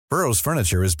Burrow's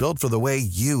furniture is built for the way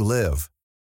you live.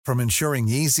 From ensuring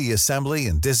easy assembly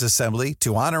and disassembly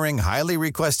to honoring highly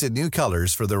requested new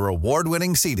colors for their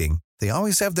award-winning seating, they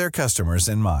always have their customers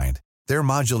in mind. Their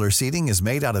modular seating is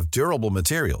made out of durable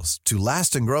materials to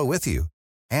last and grow with you.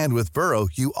 And with Burrow,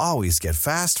 you always get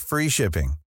fast, free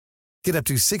shipping. Get up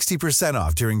to 60%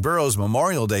 off during Burrow's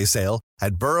Memorial Day sale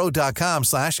at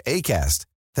burrow.com/ACAST.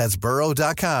 That's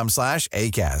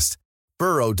burrow.com/ACAST.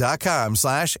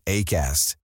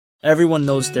 burrow.com/ACAST. Everyone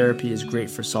knows therapy is great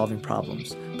for solving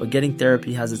problems, but getting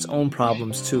therapy has its own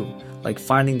problems too, like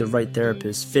finding the right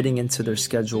therapist, fitting into their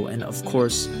schedule, and of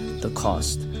course, the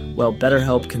cost. Well,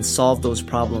 BetterHelp can solve those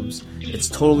problems. It's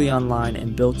totally online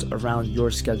and built around your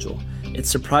schedule.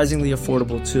 It's surprisingly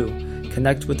affordable too.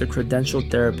 Connect with a credentialed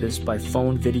therapist by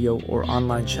phone, video, or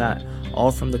online chat,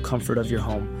 all from the comfort of your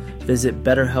home. Visit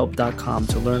BetterHelp.com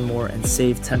to learn more and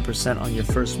save 10% on your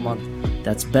first month.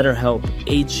 That's BetterHelp,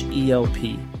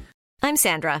 H-E-L-P. I'm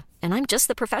Sandra, and I'm just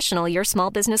the professional your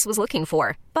small business was looking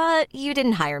for. But you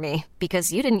didn't hire me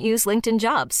because you didn't use LinkedIn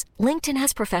Jobs. LinkedIn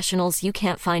has professionals you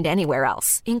can't find anywhere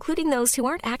else, including those who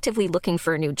aren't actively looking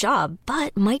for a new job,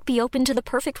 but might be open to the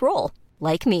perfect role,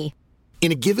 like me.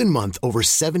 In a given month, over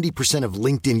 70% of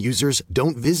LinkedIn users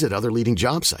don't visit other leading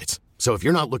job sites. So if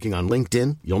you're not looking on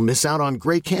LinkedIn, you'll miss out on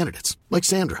great candidates like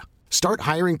Sandra. Start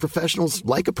hiring professionals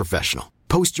like a professional.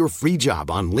 Post your free job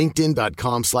on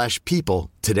linkedin.com/people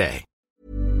today.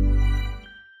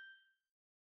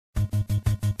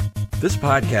 This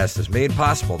podcast is made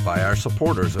possible by our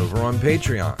supporters over on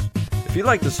Patreon. If you'd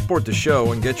like to support the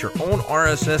show and get your own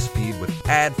RSS feed with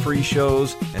ad-free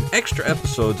shows and extra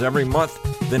episodes every month,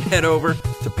 then head over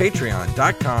to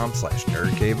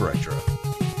patreon.com/nerdcaveretro.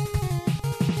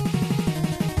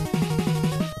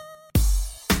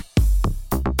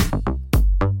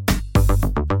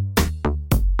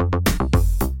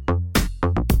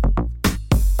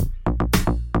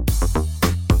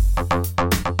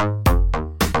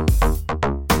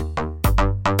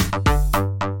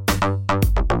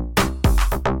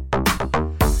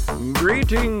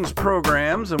 Greetings,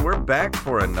 programs, and we're back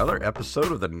for another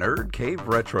episode of the Nerd Cave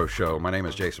Retro Show. My name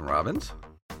is Jason Robbins.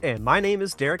 And my name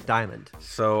is Derek Diamond.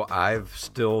 So I've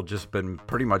still just been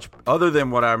pretty much, other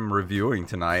than what I'm reviewing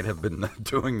tonight, have been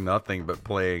doing nothing but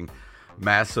playing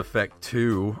Mass Effect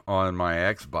 2 on my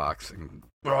Xbox. And,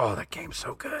 oh, that game's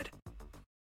so good.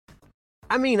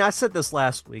 I mean, I said this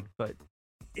last week, but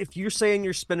if you're saying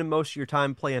you're spending most of your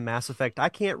time playing Mass Effect, I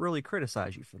can't really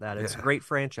criticize you for that. It's a great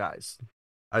franchise.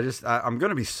 I'm going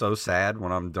to be so sad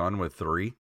when I'm done with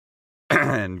 3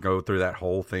 and go through that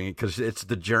whole thing, because it's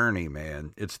the journey,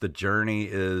 man. It's the journey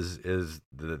is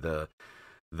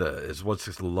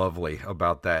what's lovely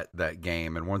about that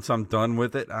game. And once I'm done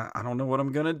with it, I don't know what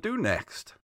I'm going to do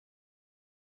next.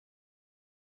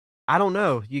 I don't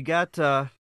know. You got a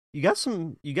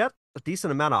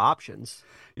decent amount of options.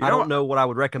 I don't know what I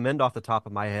would recommend off the top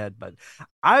of my head, but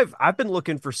I've been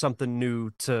looking for something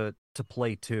new to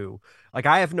play too. Like,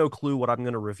 I have no clue what I'm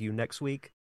going to review next week.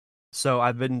 So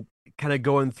I've been kind of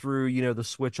going through, the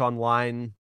Switch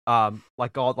Online,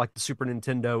 like the Super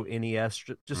Nintendo, NES,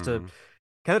 just to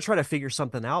kind of try to figure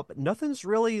something out, but nothing's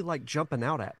really like jumping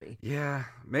out at me. Yeah,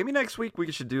 maybe next week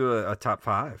we should do a top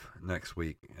 5 next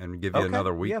week and give you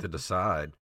another week to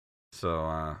decide. So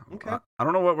okay. I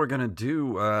don't know what we're gonna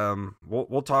do.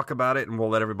 We'll talk about it, and we'll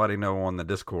let everybody know on the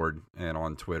Discord and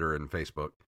on Twitter and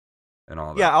Facebook and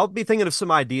all that. Yeah, I'll be thinking of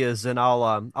some ideas, and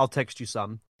I'll text you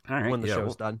some when the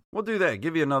show's done. We'll do that.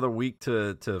 Give you another week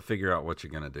to figure out what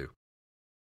you're gonna do.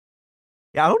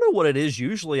 Yeah, I don't know what it is.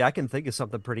 Usually, I can think of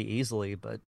something pretty easily,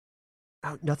 but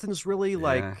nothing's really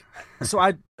like.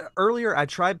 So earlier I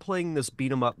tried playing this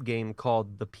beat 'em up game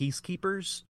called The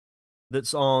Peacekeepers,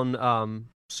 that's on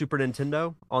Super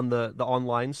Nintendo on the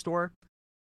online store.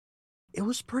 It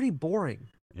was pretty boring.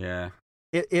 Yeah.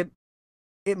 It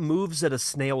moves at a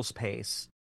snail's pace,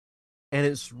 and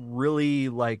it's really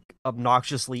like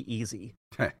obnoxiously easy.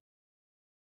 And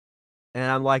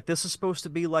I'm like, this is supposed to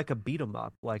be like a beat 'em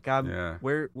up. Like,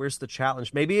 where's the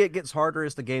challenge? Maybe it gets harder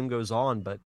as the game goes on,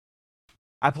 but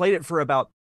I played it for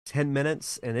about 10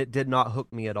 minutes and it did not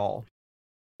hook me at all.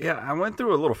 Yeah, I went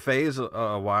through a little phase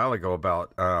a while ago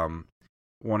about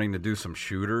wanting to do some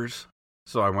shooters.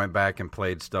 So I went back and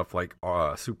played stuff like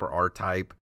Super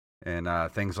R-Type and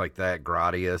things like that,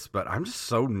 Gradius. But I'm just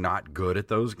so not good at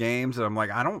those games. And I'm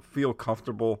like, I don't feel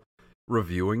comfortable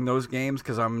reviewing those games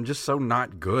because I'm just so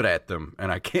not good at them.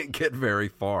 And I can't get very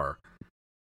far.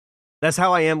 That's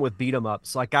how I am with beat 'em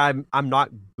ups. Like, I'm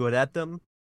not good at them,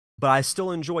 but I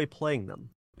still enjoy playing them.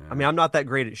 Yeah. I mean, I'm not that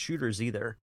great at shooters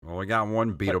either. Well, we got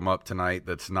one beat 'em up tonight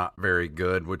that's not very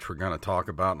good, which we're going to talk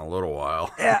about in a little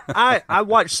while. Yeah, I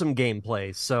watched some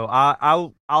gameplay, so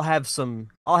I'll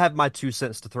have my 2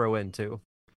 cents to throw in too.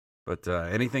 But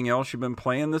anything else you've been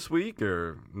playing this week,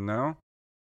 or no?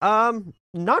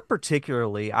 Not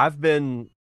particularly.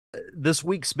 This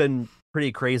week's been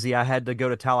pretty crazy. I had to go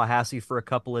to Tallahassee for a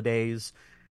couple of days,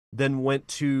 then went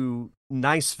to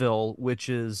Niceville, which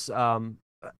is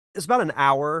it's about an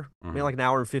hour, maybe like an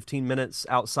hour and 15 minutes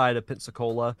outside of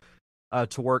Pensacola,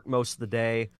 to work most of the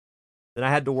day. Then I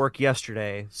had to work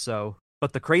yesterday.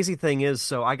 But the crazy thing is,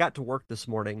 so I got to work this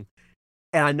morning,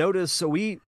 and I noticed, so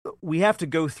we have to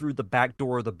go through the back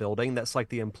door of the building. That's like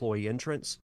the employee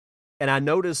entrance. And I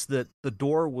noticed that the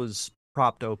door was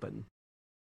propped open.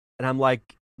 And I'm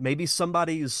like, maybe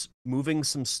somebody's moving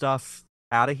some stuff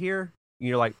out of here,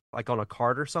 like on a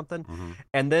cart or something. Mm-hmm.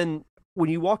 And then when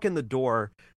you walk in the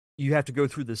door, you have to go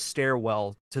through the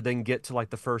stairwell to then get to like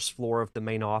the first floor of the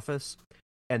main office.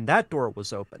 And that door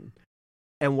was open.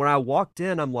 And when I walked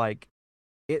in, I'm like,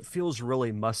 it feels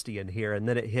really musty in here. And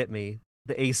then it hit me.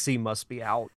 The AC must be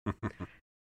out.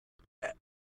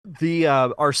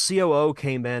 Our COO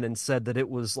came in and said that it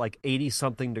was like 80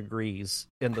 something degrees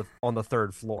on the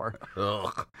third floor.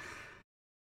 Ugh.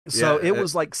 So it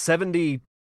was like 70,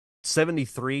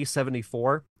 73,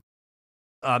 74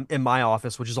 in my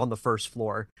office, which is on the first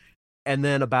floor. And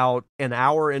then about an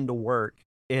hour into work,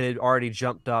 it had already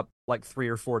jumped up like 3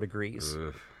 or 4 degrees.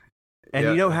 Ugh. And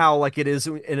you know how like it is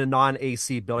in a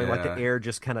non-AC building, like the Yeah. air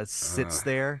just kind of sits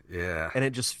there Yeah. and it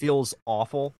just feels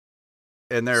awful.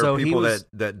 And there So are he people was-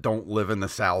 that don't live in the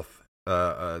South,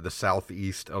 the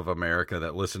southeast of America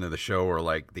that listen to the show are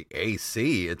like, the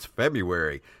AC, it's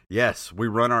February. Yes, we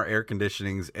run our air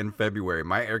conditionings in February.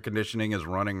 My air conditioning is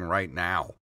running right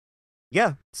now.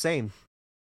 Yeah, same.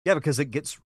 Yeah, because it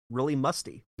gets really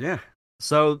musty. Yeah.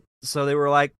 So they were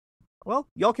like, well,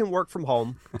 y'all can work from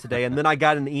home today. And then I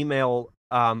got an email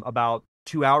about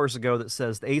 2 hours ago that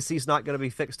says the AC is not going to be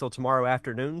fixed till tomorrow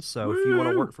afternoon. So if you want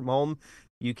to work from home,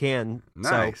 you can.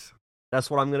 Nice. So that's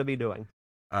what I'm going to be doing.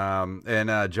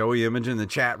 And Joey Image in the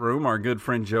chat room, our good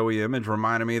friend Joey Image,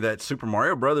 reminded me that Super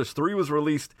Mario Brothers 3 was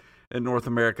released in North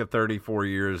America 34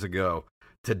 years ago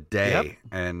today. Yep.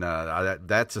 And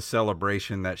that's a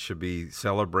celebration that should be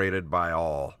celebrated by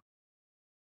all.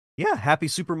 Yeah, happy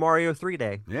Super Mario 3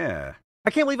 Day. Yeah. I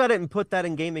can't believe I didn't put that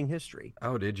in gaming history.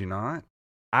 Oh, did you not?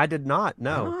 I did not,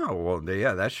 no. Oh, well,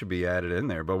 yeah, that should be added in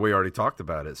there, but we already talked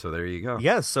about it, so there you go.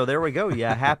 Yes, so there we go.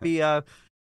 Yeah, happy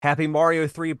Mario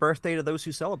 3 birthday to those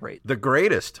who celebrate. The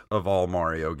greatest of all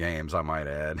Mario games, I might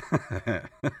add.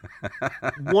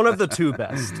 One of the 2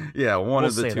 best. Yeah, one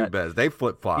of the 2 that. best. They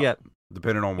flip-flop, Yeah.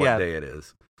 depending on what day it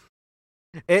is.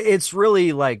 It's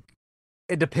really like,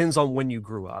 it depends on when you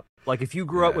grew up. Like, if you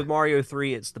grew up Yeah. with Mario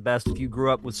 3, it's the best. If you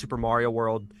grew up with Super Mario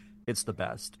World, it's the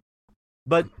best.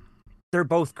 But they're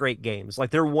both great games.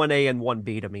 Like, they're 1A and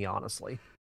 1B to me, honestly.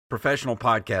 Professional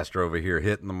podcaster over here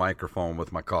hitting the microphone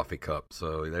with my coffee cup,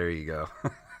 so there you go.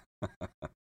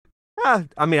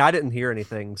 I mean, I didn't hear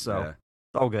anything, so Yeah.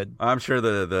 all good. I'm sure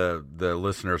the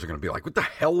listeners are going to be like, what the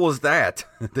hell was that?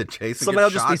 Did Jason Somebody will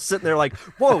get just shot? be sitting there like,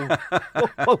 whoa,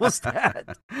 what was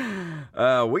that?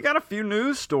 We got a few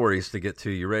news stories to get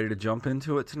to. You ready to jump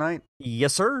into it tonight?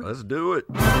 Yes, sir. Let's do it.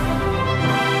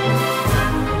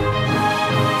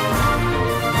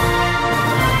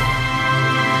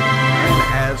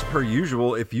 As per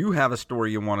usual, if you have a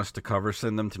story you want us to cover,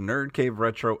 send them to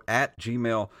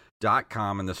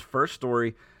nerdcaveretro@gmail.com. And this first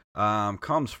story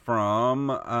comes from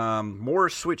more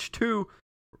Switch 2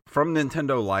 from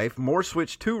Nintendo Life. More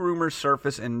Switch 2 rumors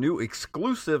surface and new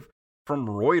exclusive from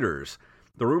Reuters.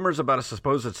 The rumors about a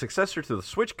supposed successor to the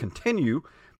Switch continue,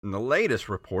 and the latest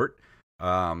report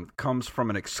comes from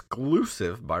an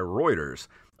exclusive by Reuters.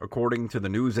 According to the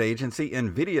news agency,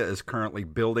 NVIDIA is currently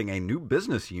building a new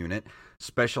business unit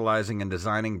specializing in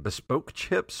designing bespoke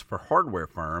chips for hardware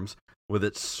firms, with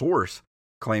its source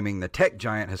claiming the tech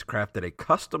giant has crafted a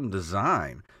custom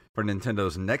design for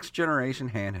Nintendo's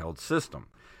next-generation handheld system.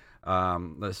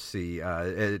 Let's see,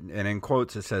 and in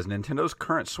quotes it says, Nintendo's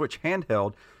current Switch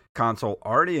handheld console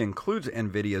already includes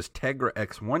NVIDIA's Tegra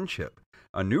X1 chip.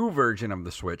 A new version of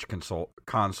the Switch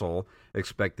console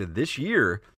expected this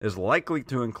year is likely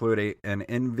to include an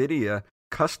NVIDIA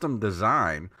custom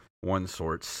design, one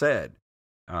source said.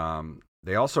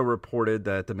 They also reported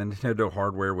that the Nintendo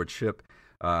hardware would ship,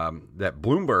 that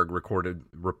Bloomberg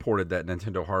reported that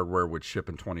Nintendo hardware would ship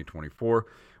in 2024,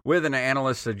 with an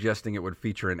analyst suggesting it would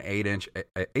feature an 8-inch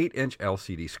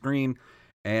LCD screen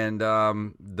And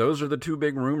those are the two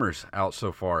big rumors out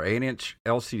so far: 8-inch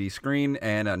LCD screen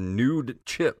and a new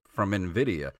chip from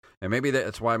NVIDIA. And maybe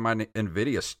that's why my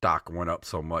NVIDIA stock went up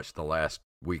so much the last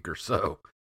week or so.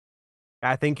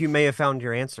 I think you may have found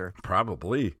your answer.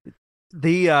 Probably.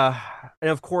 And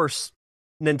of course,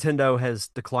 Nintendo has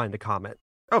declined to comment.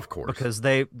 Of course. Because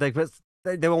they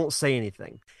won't say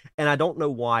anything. And I don't know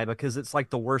why, because it's like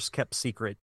the worst kept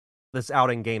secret that's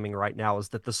out in gaming right now is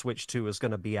that the Switch 2 is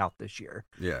going to be out this year.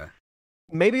 Yeah.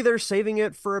 Maybe they're saving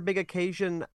it for a big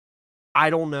occasion. I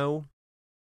don't know.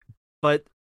 But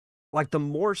like the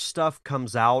more stuff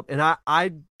comes out, and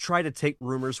I try to take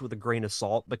rumors with a grain of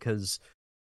salt, because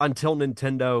until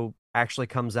Nintendo actually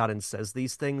comes out and says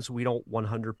these things, we don't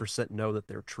 100% know that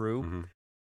they're true. Mm-hmm.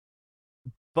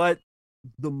 But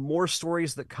the more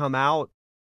stories that come out,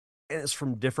 and it's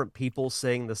from different people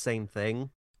saying the same thing,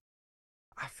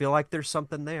 I feel like there's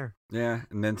something there. Yeah,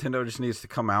 Nintendo just needs to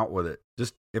come out with it.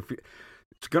 Just if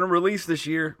it's going to release this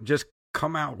year, just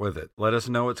come out with it. Let us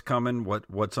know it's coming,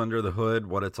 what's under the hood,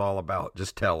 what it's all about.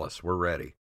 Just tell us. We're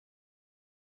ready.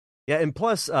 Yeah, and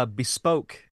plus,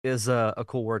 bespoke is a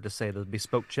cool word to say. The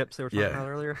bespoke chips they were talking about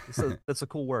earlier. That's a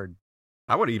cool word.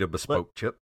 I would eat a bespoke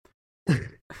chip.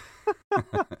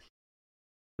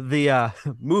 The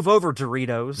move over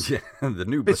Doritos. Yeah, the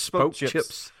new bespoke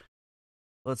chips.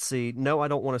 Let's see. No, I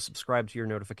don't want to subscribe to your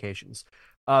notifications.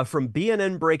 From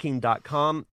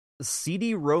BNNBreaking.com,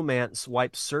 CD Romance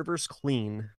wipes servers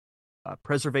clean.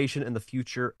 Preservation in the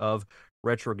future of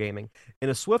retro gaming. In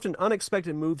a swift and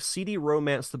unexpected move, CD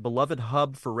Romance, the beloved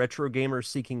hub for retro gamers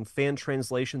seeking fan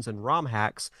translations and ROM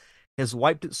hacks, has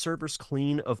wiped its servers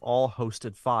clean of all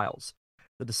hosted files.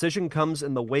 The decision comes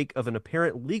in the wake of an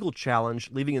apparent legal challenge,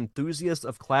 leaving enthusiasts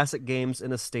of classic games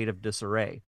in a state of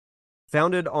disarray.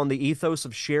 Founded on the ethos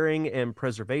of sharing and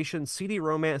preservation, CD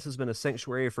Romance has been a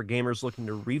sanctuary for gamers looking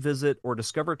to revisit or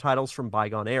discover titles from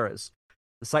bygone eras.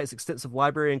 The site's extensive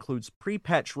library includes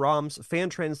pre-patched ROMs, fan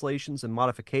translations, and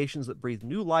modifications that breathe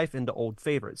new life into old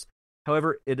favorites.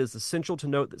 However, it is essential to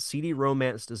note that CD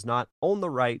Romance does not own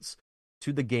the rights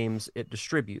to the games it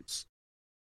distributes.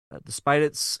 Despite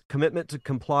its commitment to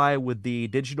comply with the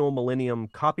Digital Millennium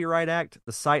Copyright Act,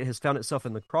 the site has found itself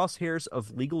in the crosshairs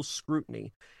of legal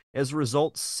scrutiny. As a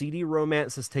result, CD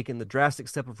Romance has taken the drastic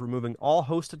step of removing all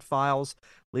hosted files,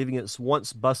 leaving its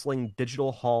once bustling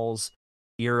digital halls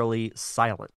eerily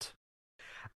silent.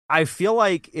 I feel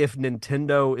like if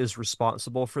Nintendo is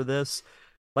responsible for this,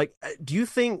 like, do you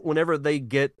think whenever they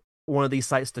get one of these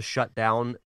sites to shut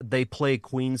down, they play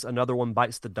Queen's Another One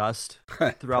Bites the Dust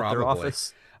throughout their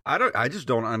office? I just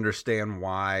don't understand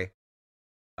why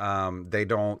they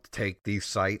don't take these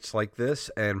sites like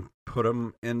this and put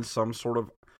them in some sort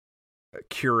of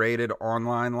curated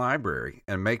online library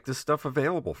and make this stuff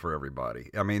available for everybody.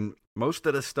 I mean, most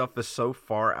of this stuff is so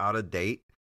far out of date,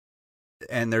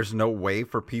 and there's no way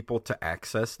for people to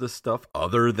access this stuff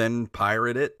other than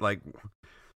pirate it. Like,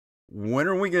 when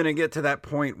are we going to get to that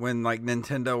point when, like,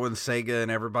 Nintendo and Sega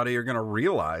and everybody are going to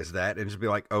realize that and just be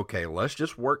like, okay, let's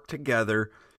just work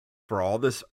together for all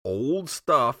this old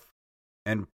stuff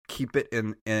and keep it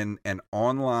in an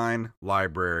online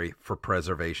library for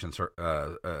preservation,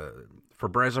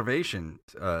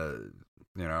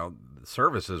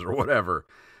 services or whatever.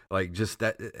 Like, just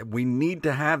that, we need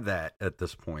to have that at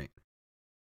this point.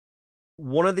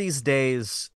 One of these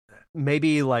days,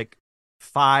 maybe like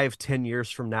 5-10 years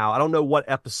from now, I don't know what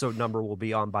episode number we'll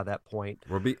be on by that point.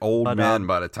 We'll be old men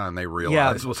by the time they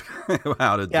realize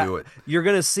how to do it. You're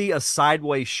going to see a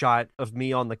sideways shot of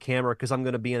me on the camera because I'm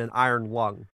going to be in an iron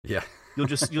lung. Yeah. You'll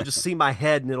just see my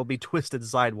head and it'll be twisted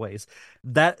sideways.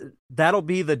 That'll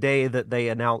be the day that they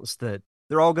announce that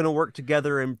they're all going to work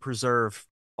together and preserve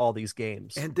all these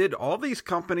games. And did all these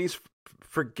companies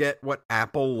forget what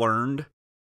Apple learned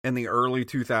in the early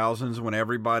 2000s when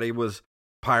everybody was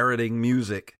pirating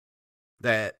music?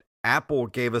 That Apple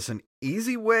gave us an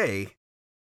easy way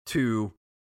to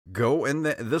go in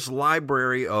this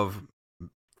library of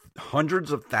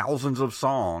hundreds of thousands of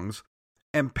songs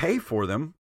and pay for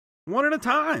them one at a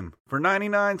time for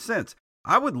 99 cents.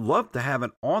 I would love to have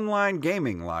an online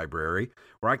gaming library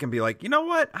where I can be like, you know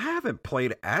what? I haven't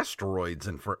played Asteroids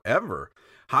in forever.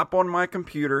 Hop on my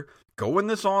computer, go in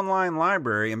this online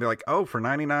library and be like, oh, for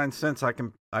 99 cents, I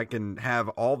can have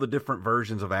all the different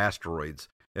versions of Asteroids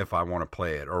if I want to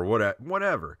play it or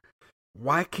whatever.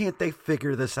 Why can't they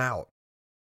figure this out?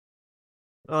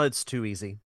 Well, it's too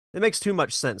easy. It makes too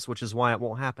much sense, which is why it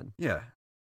won't happen. Yeah.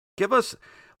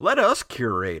 Let us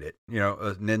curate it. You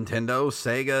know, Nintendo,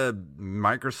 Sega,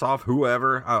 Microsoft,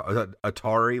 whoever,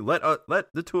 Atari.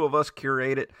 Let the two of us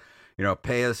curate it. You know,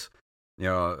 pay us,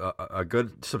 a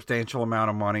good substantial amount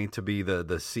of money to be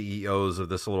the CEOs of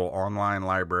this little online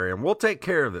library, and we'll take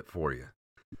care of it for you.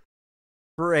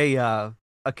 For a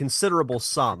considerable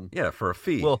sum. Yeah, for a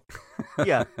fee. Well,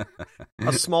 yeah,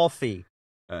 a small fee.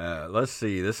 Let's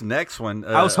see. This next one.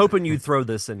 I was hoping you'd throw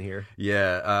this in here.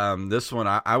 Yeah, this one,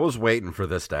 I was waiting for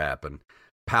this to happen.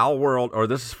 Pal World, or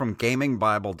this is from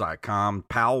GamingBible.com.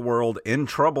 Pal World in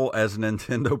trouble as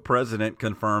Nintendo president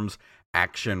confirms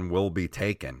action will be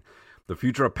taken. The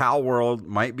future of Pal World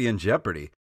might be in jeopardy.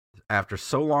 After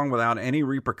so long without any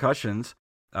repercussions,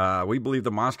 we believe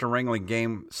the Monster Wrangling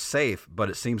game safe, but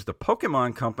it seems the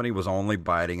Pokemon company was only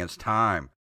biding its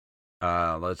time.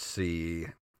 Let's see.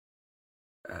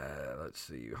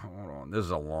 Hold on. This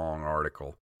is a long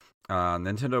article.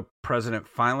 Nintendo president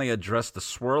finally addressed the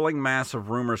swirling mass of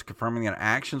rumors confirming that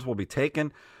actions will be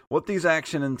taken. What these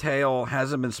actions entail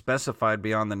hasn't been specified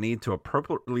beyond the need to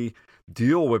appropriately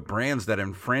deal with brands that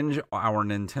infringe our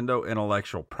Nintendo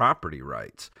intellectual property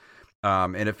rights.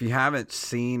 And if you haven't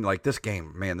seen, like, this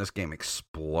game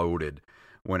exploded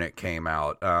when it came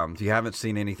out. If you haven't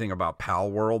seen anything about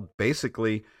Pal World,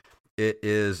 basically it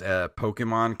is a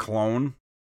Pokemon clone,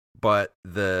 but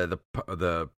the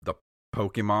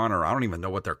Pokemon, or I don't even know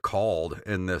what they're called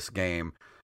in this game,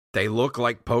 they look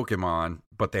like Pokemon,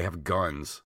 but they have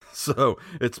guns. So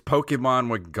it's Pokemon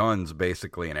with guns,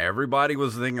 basically. And everybody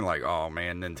was thinking like, oh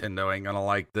man, Nintendo ain't gonna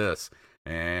like this.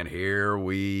 And here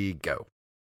we go.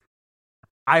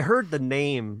 I heard the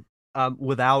name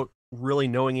without really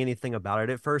knowing anything about it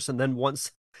at first. And then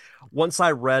once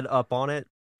I read up on it,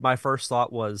 my first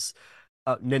thought was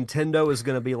Nintendo is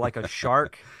going to be like a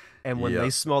shark. And when they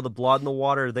smell the blood in the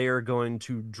water, they are going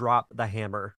to drop the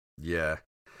hammer. Yeah.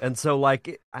 And so,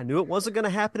 like, I knew it wasn't going to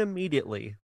happen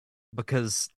immediately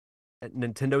because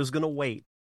Nintendo's going to wait.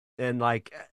 And,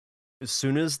 like, as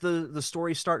soon as the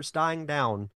story starts dying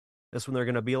down, that's when they're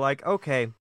going to be like, okay,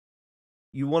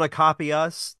 you want to copy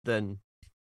us? Then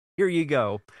here you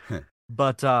go.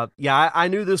 But, yeah, I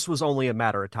knew this was only a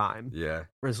matter of time. Yeah.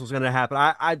 This was going to happen.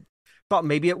 I thought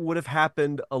maybe it would have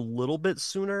happened a little bit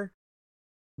sooner.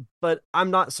 But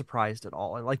I'm not surprised at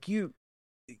all. And like you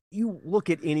look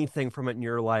at anything from it and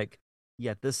you're like,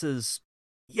 yeah,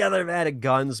 they've added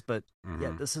guns, but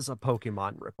yeah, this is a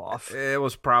Pokemon ripoff. It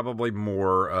was probably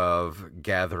more of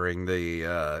gathering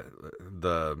the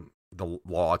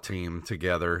law team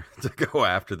together to go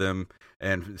after them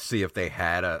and see if they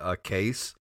had a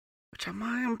case, which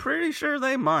I'm pretty sure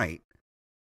they might.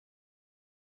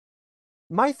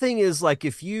 My thing is, like,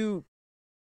 if you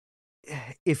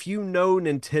know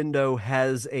Nintendo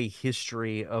has a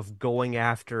history of going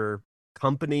after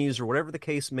companies or whatever the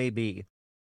case may be,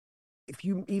 if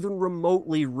you even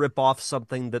remotely rip off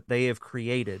something that they have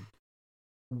created,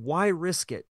 why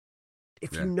risk it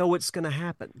if you know it's going to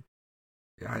happen?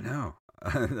 Yeah, I know.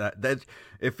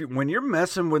 When you're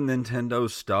messing with Nintendo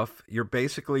stuff, you're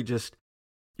basically just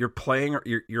you're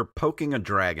poking a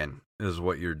dragon is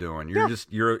what you're doing.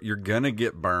 You're going to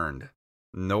get burned.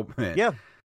 Nope. Yeah.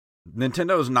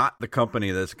 Nintendo's not the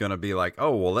company that's going to be like,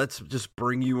 oh, well, let's just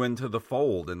bring you into the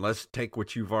fold and let's take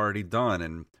what you've already done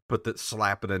and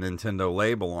slap a Nintendo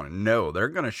label on it. No, they're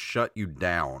going to shut you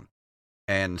down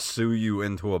and sue you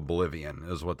into oblivion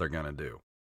is what they're going to do.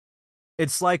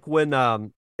 It's like when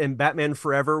in Batman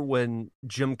Forever, when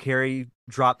Jim Carrey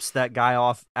drops that guy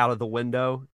off out of the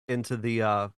window into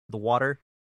the water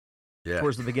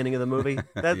towards the beginning of the movie.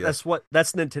 That's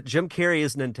Nintendo. Jim Carrey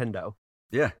is Nintendo.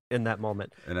 Yeah. In that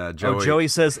moment. And Joey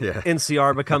says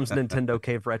NCR becomes Nintendo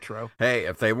Cave Retro. Hey,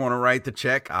 if they want to write the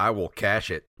check, I will cash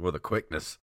it with a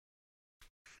quickness.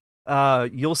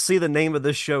 You'll see the name of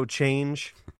this show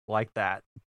change like that.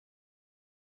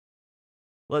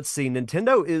 Let's see.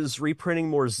 Nintendo is reprinting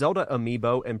more Zelda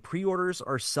amiibo and pre-orders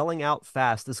are selling out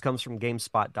fast. This comes from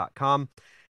GameSpot.com.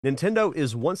 Nintendo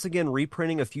is once again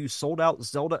reprinting a few sold-out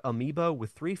Zelda amiibo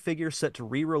with 3 figures set to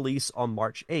re-release on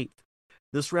March 8th.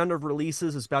 This round of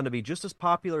releases is bound to be just as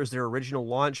popular as their original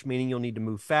launch, meaning you'll need to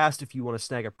move fast if you want to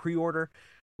snag a pre-order.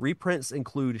 Reprints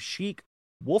include Sheik,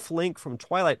 Wolf Link from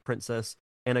Twilight Princess,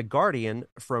 and a Guardian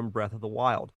from Breath of the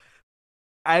Wild.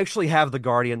 I actually have the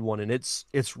Guardian one, and it's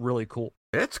really cool.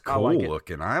 It's cool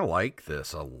looking. I like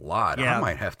this a lot. Yeah. I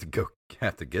might have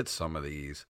to get some of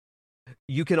these.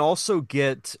 You can also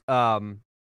get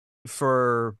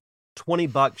for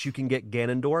 $20 you can get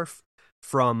Ganondorf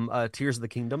from Tears of the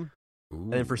Kingdom. Ooh.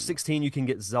 And for $16 you can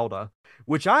get Zelda,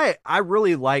 which I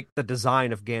really like the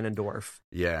design of Ganondorf.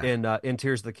 Yeah. In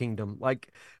Tears of the Kingdom. Like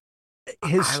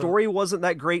his story wasn't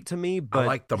that great to me, but I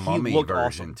like the Mummy version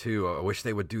awesome. too. I wish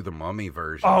they would do the Mummy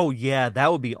version. Oh yeah,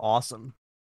 that would be awesome.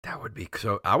 That would be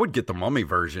so. I would get the Mummy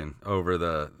version over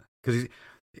because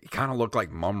He kind of looked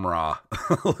like Mum-Ra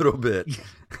a little bit.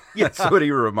 Yeah. That's what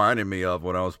he reminded me of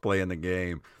when I was playing the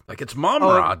game. Like, it's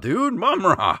Mum-Ra, dude,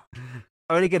 Mum-Ra.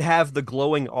 I mean, he could have the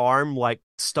glowing arm like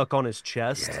stuck on his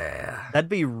chest. Yeah. That'd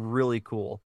be really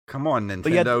cool. Come on,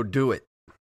 Nintendo, do it.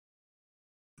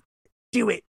 Do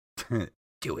it.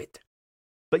 Do it.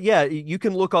 But yeah, you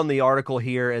can look on the article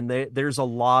here, and there's a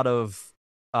lot of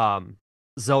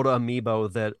Zelda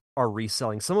amiibo that are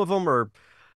reselling. Some of them are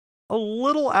a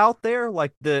little out there,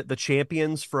 like the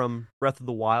champions from Breath of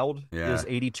the Wild is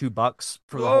 $82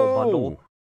 for the whole bundle.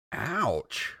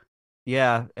 Ouch.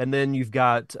 Yeah, and then you've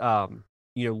got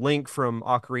Link from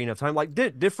Ocarina of Time, like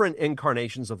different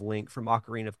incarnations of Link from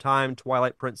Ocarina of Time,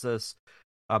 Twilight Princess,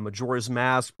 Majora's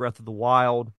Mask, Breath of the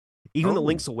Wild, even the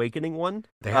Link's Awakening one,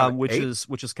 which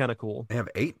is kind of cool. They have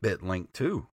 8-bit Link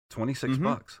too,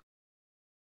 $26.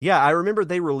 Yeah, I remember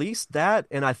they released that,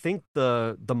 and I think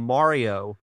the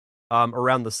Mario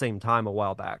around the same time a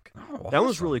while back. Oh, awesome. That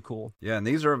was really cool. Yeah, and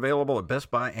these are available at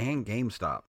Best Buy and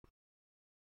GameStop.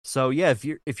 So yeah,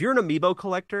 if you're an amiibo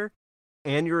collector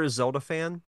and you're a Zelda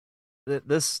fan,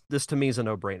 this to me is a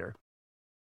no-brainer.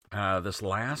 This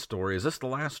last story, is this the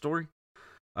last story?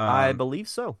 I believe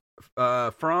so.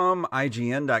 From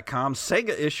IGN.com,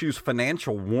 Sega issues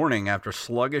financial warning after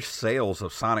sluggish sales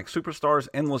of Sonic Superstars,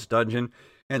 Endless Dungeon,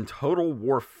 and Total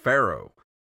War Pharaoh.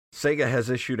 Sega has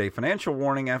issued a financial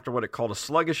warning after what it called a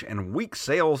sluggish and weak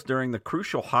sales during the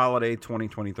crucial holiday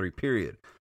 2023 period.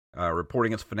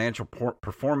 Reporting its financial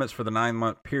performance for the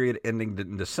 9-month period ending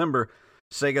in December,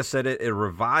 Sega said it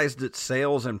revised its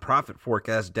sales and profit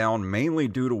forecast down mainly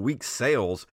due to weak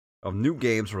sales of new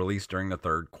games released during the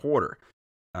third quarter.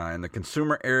 In the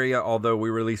consumer area, although we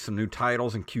released some new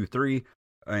titles in Q3,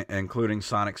 including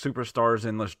Sonic Superstars,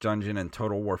 Endless Dungeon, and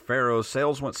Total War Pharaoh,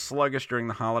 sales went sluggish during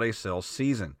the holiday sales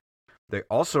season. They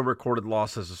also recorded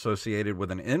losses associated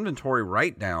with an inventory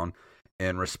write-down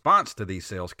in response to these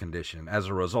sales conditions. As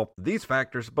a result of these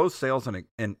factors, both sales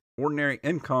and ordinary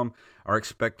income are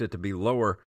expected to be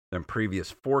lower than previous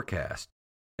forecasts.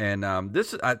 And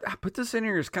I put this in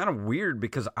here is kind of weird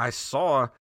because I saw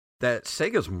that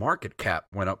Sega's market cap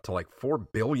went up to like $4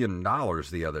 billion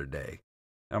the other day.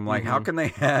 I'm like, how can they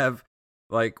have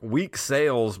like weak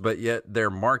sales, but yet their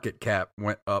market cap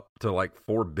went up to like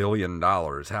 $4 billion?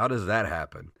 How does that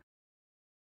happen?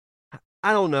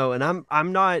 I don't know. And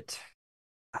I'm not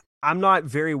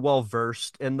very well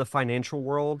versed in the financial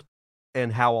world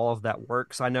and how all of that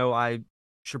works. I know I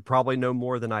should probably know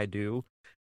more than I do.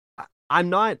 I'm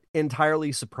not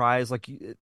entirely surprised, like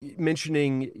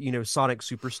mentioning, Sonic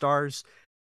Superstars.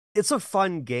 It's a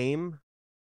fun game,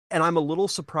 and I'm a little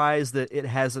surprised that it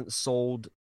hasn't sold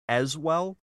as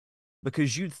well,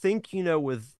 because you'd think,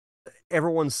 with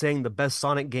everyone saying the best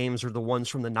Sonic games are the ones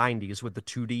from the 90s with the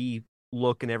 2D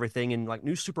look and everything, and like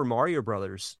New Super Mario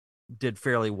Brothers did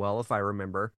fairly well, if I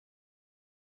remember.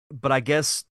 But I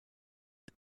guess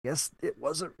it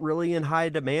wasn't really in high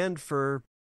demand for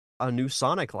a new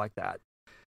Sonic like that.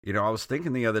 I was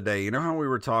thinking the other day, how we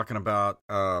were talking about,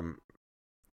 the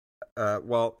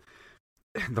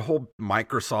whole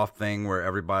Microsoft thing where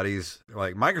everybody's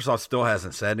like, Microsoft still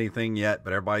hasn't said anything yet,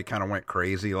 but everybody kind of went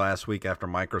crazy last week after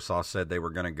Microsoft said they were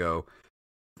going to go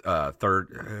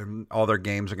third, all their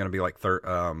games are going to be like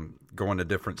going to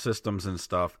different systems and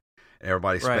stuff.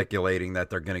 Everybody's speculating that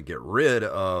they're going to get rid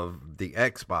of the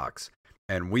Xbox.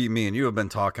 And me and you have been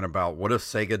talking about, what if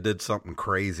Sega did something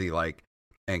crazy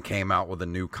and came out with a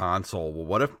new console? Well,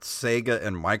 what if Sega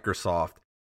and Microsoft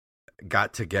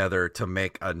got together to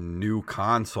make a new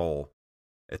console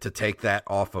to take that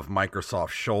off of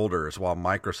Microsoft's shoulders while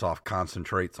Microsoft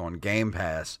concentrates on Game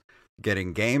Pass,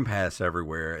 getting Game Pass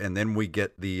everywhere, and then we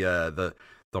get the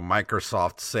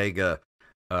Microsoft Sega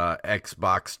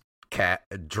Xbox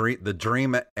the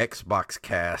Dream Xbox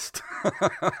Cast.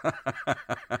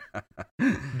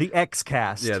 The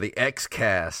X-Cast. Yeah, the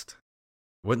X-Cast.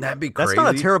 Wouldn't that be crazy? That's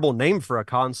not a terrible name for a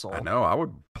console. I know. I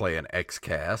would play an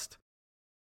X-Cast.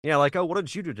 Yeah, like, what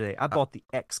did you do today? I bought the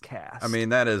X-Cast. I mean,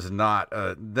 that is not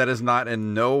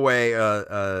in no way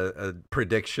a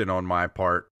prediction on my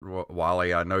part,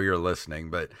 Wally. I know you're listening,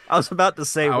 but I was about to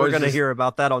say we're going to hear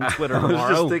about that on Twitter tomorrow. I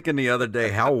was just thinking the other day,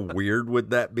 how weird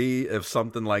would that be if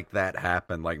something like that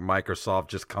happened? Like Microsoft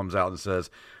just comes out and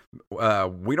says,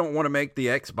 we don't want to make the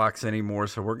Xbox anymore,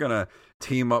 so we're going to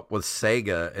team up with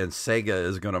Sega, and Sega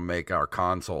is going to make our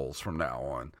consoles from now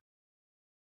on.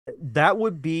 That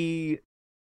would be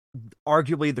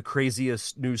arguably the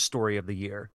craziest news story of the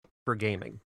year for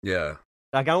gaming. Yeah.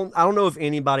 Like, I don't know of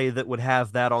anybody that would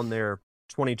have that on their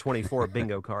 2024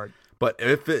 bingo card. But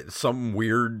if it's some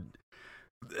weird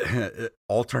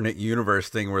alternate universe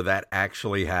thing where that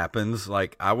actually happens,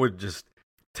 like, I would just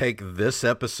take this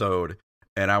episode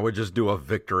and I would just do a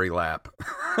victory lap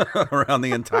around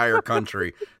the entire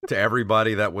country to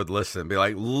everybody that would listen. Be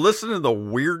like, listen to the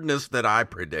weirdness that I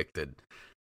predicted.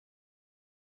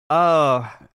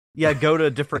 Yeah, go to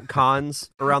different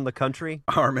cons around the country.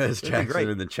 Armez Jackson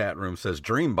in the chat room says,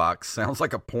 Dreambox sounds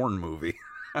like a porn movie.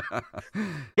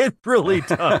 It really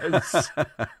does. Do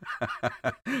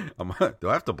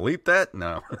I have to bleep that?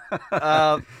 No.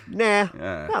 Nah,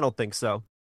 I don't think so.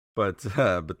 But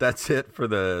that's it for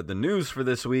the news for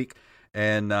this week.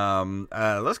 And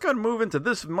let's go ahead and move into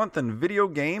this month in video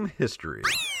game history.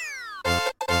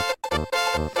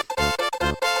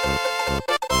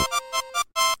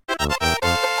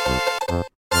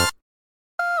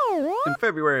 In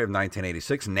February of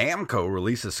 1986, Namco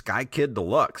releases Sky Kid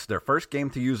Deluxe, their first game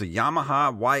to use a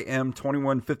Yamaha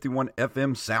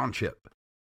YM2151FM sound chip.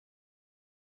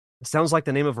 Sounds like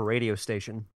the name of a radio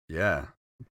station. Yeah.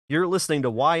 You're listening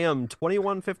to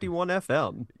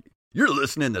YM2151FM. You're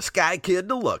listening to Sky Kid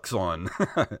Deluxe on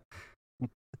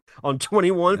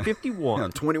 2151.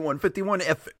 On 2151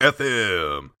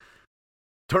 FM.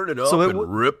 Turn it up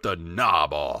and rip the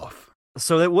knob off.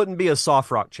 So it wouldn't be a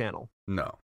soft rock channel.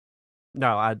 No.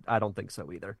 No, I don't think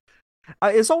so either.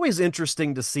 It's always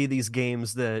interesting to see these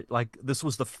games that, like, this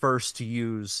was the first to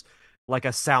use, like,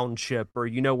 a sound chip, or,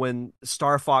 you know, when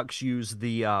Star Fox used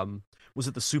the, was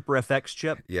it the Super FX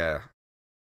chip? Yeah.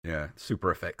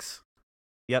 Super FX.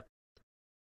 Yep.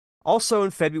 Also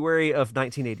in February of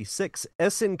 1986,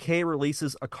 SNK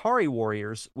releases Akari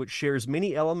Warriors, which shares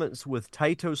many elements with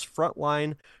Taito's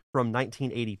Frontline from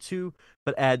 1982,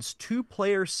 but adds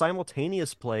two-player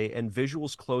simultaneous play and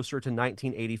visuals closer to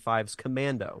 1985's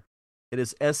Commando. It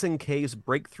is SNK's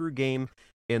breakthrough game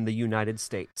in the United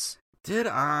States. Did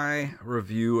I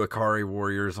review Akari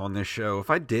Warriors on this show? If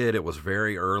I did, it was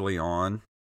very early on.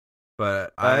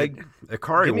 But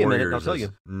Akari Warriors is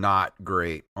not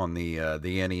great on the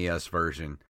NES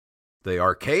version. The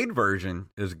arcade version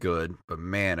is good, but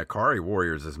man, Akari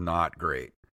Warriors is not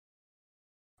great.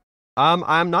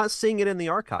 I'm not seeing it in the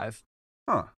archive.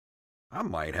 Huh. I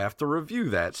might have to review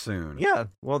that soon. Yeah,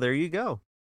 well, there you go.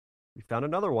 We found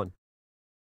another one.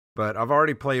 But I've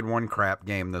already played one crap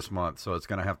game this month, so it's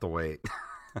going to have to wait.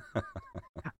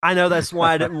 I know, that's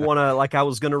why I didn't want to, like, I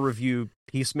was going to review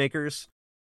Peacemakers,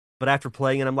 but after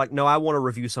playing it, I'm like, no, I want to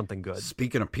review something good.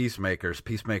 Speaking of Peacemaker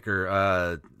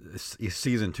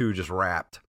Season 2 just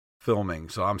wrapped filming,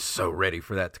 so I'm so ready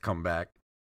for that to come back.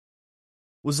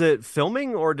 Was it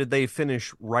filming, or did they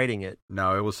finish writing it?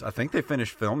 No, it was. I think they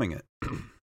finished filming it.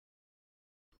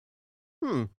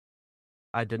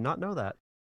 I did not know that.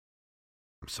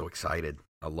 I'm so excited.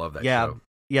 I love that show.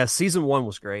 Yeah, Season 1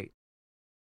 was great.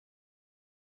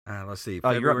 Let's see.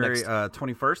 February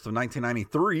 21st of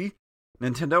 1993,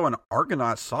 Nintendo and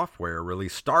Argonaut Software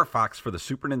released Star Fox for the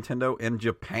Super Nintendo in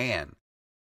Japan.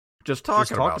 Just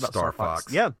talking about Star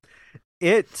Fox. Yeah.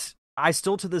 I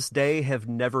still to this day have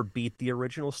never beat the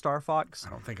original Star Fox. I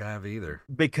don't think I have either.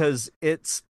 Because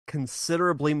it's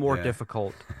considerably more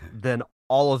difficult than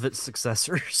all of its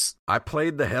successors. I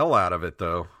played the hell out of it,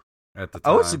 though, at the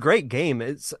time. Oh, it's a great game.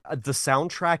 It's the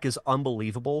soundtrack is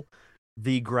unbelievable.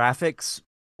 The graphics,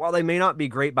 while they may not be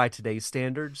great by today's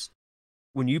standards,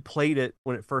 when you played it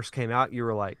when it first came out, you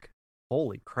were like,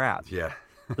 holy crap. Yeah.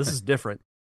 This is different.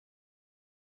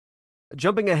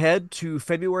 Jumping ahead to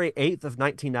February 8th of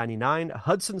 1999,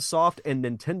 Hudson Soft and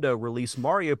Nintendo released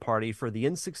Mario Party for the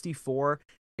N64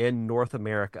 in North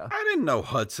America. I didn't know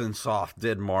Hudson Soft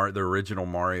did the original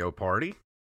Mario Party.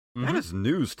 Mm-hmm. That is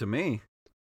news to me.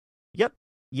 Yep.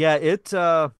 Yeah,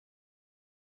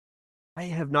 I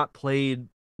have not played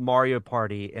Mario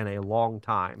Party in a long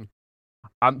time.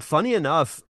 Funny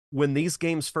enough, when these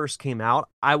games first came out,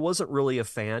 I wasn't really a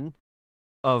fan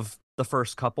of the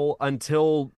first couple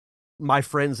until my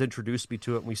friends introduced me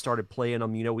to it and we started playing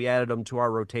them. You know, we added them to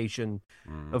our rotation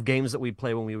of games that we'd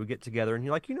play when we would get together. And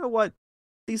you're like, you know what?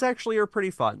 These actually are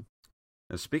pretty fun.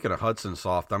 And speaking of Hudson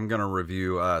Soft, I'm going to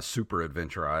review Super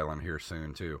Adventure Island here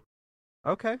soon, too.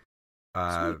 Okay.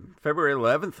 February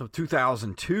 11th of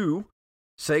 2002,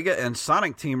 Sega and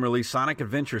Sonic Team released Sonic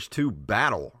Adventures 2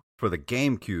 Battle for the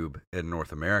GameCube in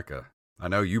North America. I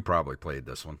know you probably played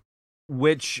this one.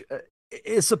 Which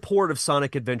is support of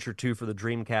Sonic Adventure 2 for the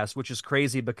Dreamcast, which is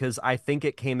crazy because I think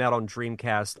it came out on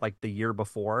Dreamcast like the year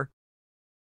before.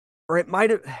 Or it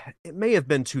may have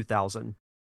been 2000.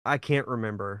 I can't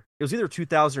remember. It was either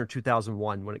 2000 or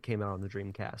 2001 when it came out on the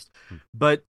Dreamcast.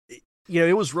 But, you know,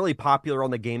 it was really popular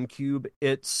on the GameCube.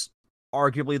 It's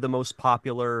arguably the most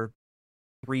popular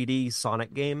 3D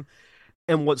Sonic game.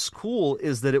 And what's cool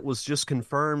is that it was just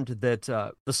confirmed that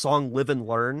the song Live and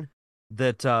Learn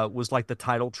that was like the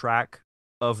title track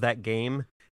of that game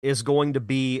is going to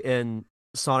be in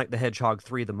Sonic the Hedgehog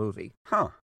 3, the movie. Huh.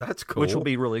 That's cool. Which will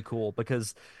be really cool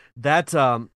because that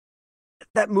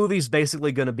movie's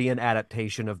basically going to be an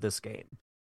adaptation of this game.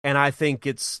 And I think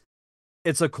it's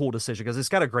a cool decision because it's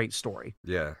got a great story.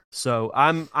 Yeah. So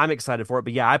I'm excited for it.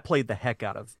 But yeah, I played the heck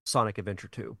out of Sonic Adventure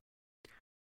 2.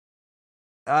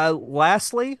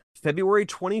 Lastly, February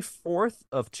 24th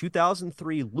of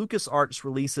 2003, LucasArts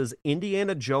releases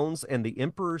Indiana Jones and the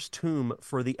Emperor's Tomb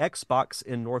for the Xbox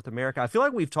in North America. I feel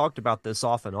like we've talked about this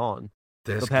off and on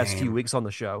the past few weeks on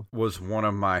the show. Was one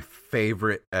of my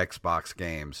favorite Xbox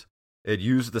games. It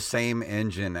used the same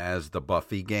engine as the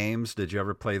Buffy games. Did you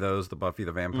ever play those, the Buffy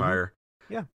the Vampire?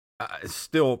 Mm-hmm. Yeah.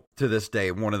 Still, to this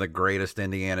day, one of the greatest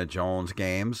Indiana Jones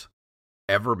games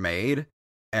ever made.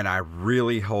 And I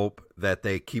really hope that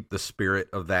they keep the spirit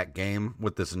of that game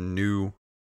with this new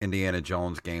Indiana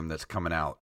Jones game that's coming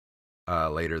out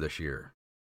later this year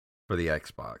for the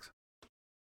Xbox.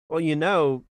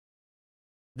 Well,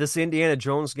 this Indiana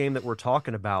Jones game that we're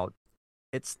talking about,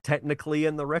 it's technically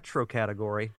in the retro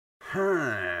category.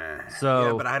 Huh. So,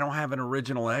 yeah, but I don't have an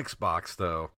original Xbox,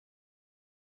 though.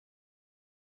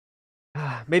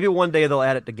 Maybe one day they'll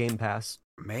add it to Game Pass.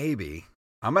 Maybe.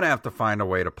 I'm going to have to find a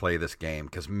way to play this game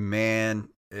because, man,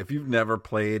 if you've never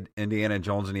played Indiana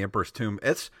Jones and the Emperor's Tomb,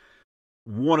 it's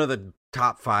one of the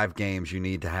top 5 games you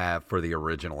need to have for the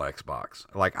original Xbox.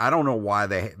 Like, I don't know why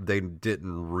they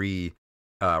didn't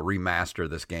remaster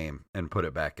this game and put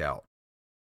it back out.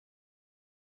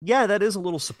 Yeah, that is a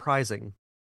little surprising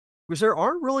because there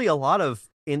aren't really a lot of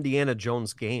Indiana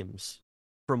Jones games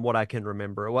from what I can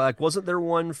remember. Well, like, wasn't there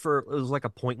one it was like a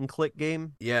point and click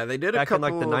game? Yeah, they did back a couple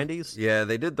in like the 90s. Yeah,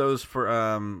 they did those for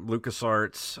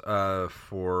LucasArts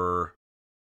for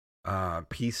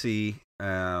PC.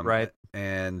 Right.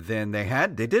 And then they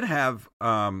did have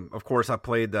of course I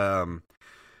played the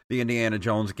Indiana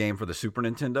Jones game for the Super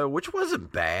Nintendo, which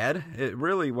wasn't bad. It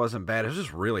really wasn't bad. It was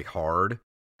just really hard.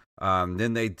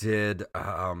 Then they did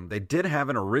have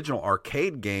an original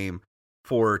arcade game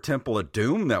for Temple of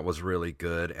Doom that was really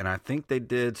good, and I think they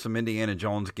did some Indiana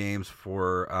Jones games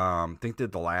for I think they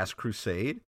did The Last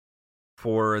Crusade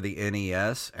for the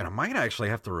NES, and I might actually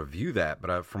have to review that,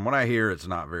 but from what I hear, it's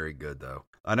not very good though.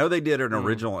 I know they did an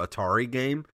original Atari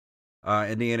game,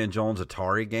 Indiana Jones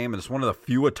Atari game, and it's one of the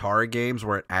few Atari games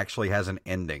where it actually has an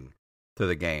ending to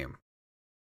the game.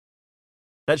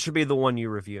 That should be the one you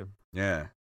review. Yeah.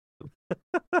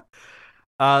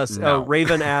 No.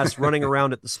 Raven asked, running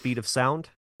around at the speed of sound.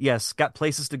 Yes, got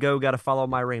places to go, got to follow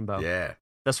my rainbow. Yeah.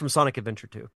 That's from Sonic Adventure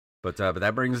 2. But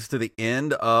that brings us to the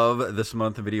end of this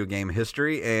month of video game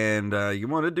history. And you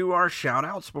want to do our shout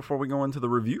outs before we go into the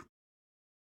review?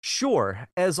 Sure.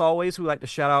 As always, we like to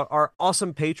shout out our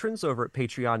awesome patrons over at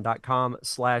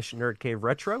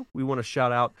patreon.com/nerdcaveretro. We want to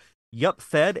shout out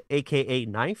YupFed, a.k.a.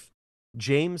 Knife,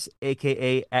 James,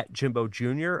 a.k.a. @Jimbo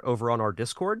Jr. over on our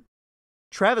Discord,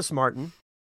 Travis Martin,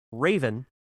 Raven,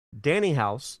 Danny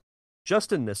House,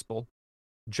 Justin Nispel,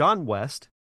 John West,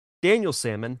 Daniel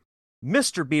Salmon,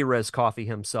 Mr. B-Res Coffee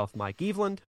himself, Mike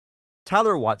Eveland,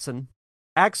 Tyler Watson,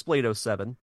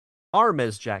 Axblade07,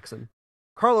 Armez Jackson,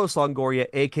 Carlos Longoria,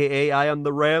 a.k.a. I am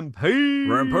the Rampage,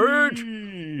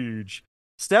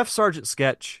 Steph Sargent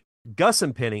Sketch, Gus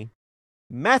and Penny,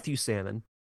 Matthew Salmon,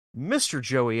 Mr.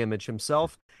 Joey Image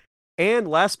himself, and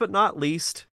last but not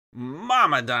least,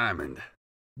 Mama Diamond.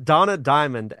 Donna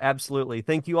Diamond, absolutely.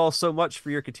 Thank you all so much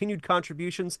for your continued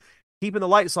contributions, keeping the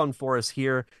lights on for us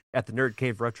here at the Nerd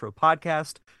Cave Retro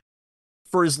Podcast.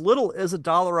 For as little as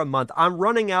 $1 a month, I'm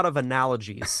running out of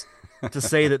analogies to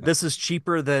say that this is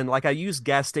cheaper than, like, I use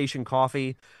gas station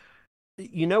coffee.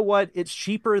 You know what? It's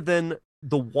cheaper than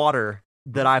the water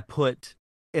that I put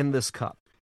in this cup.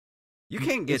 You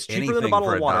can't get anything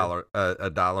for a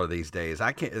dollar these days.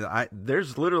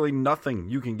 There's literally nothing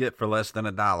you can get for less than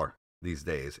 $1 these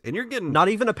days, and you're getting not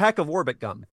even a pack of Orbit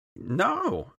gum.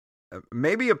 No,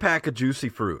 maybe a pack of Juicy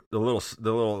Fruit, the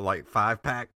little like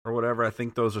 5-pack or whatever. I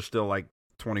think those are still like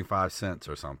 25 cents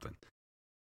or something.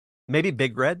 Maybe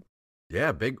Big Red.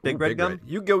 Yeah, Big Red gum. Red.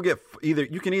 You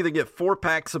can either get 4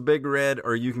 packs of Big Red,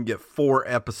 or you can get 4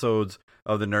 episodes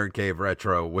of the Nerd Cave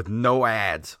Retro with no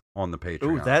ads on the Patreon.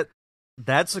 Ooh,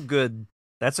 that's a good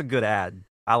ad.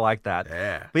 I like that.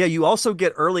 Yeah. But yeah, you also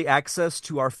get early access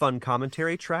to our fun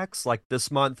commentary tracks. Like this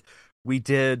month, we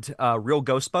did Real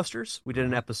Ghostbusters. We did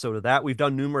an episode of that. We've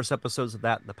done numerous episodes of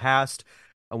that in the past.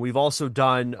 And we've also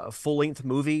done full-length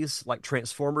movies like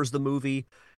Transformers the movie,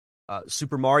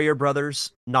 Super Mario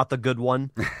Brothers, not the good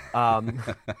one.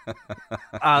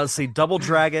 Let's see, Double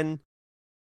Dragon,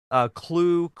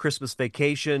 Clue, Christmas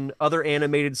Vacation, other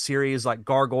animated series like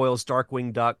Gargoyles,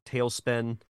 Darkwing Duck,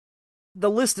 Tailspin. the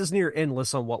list is near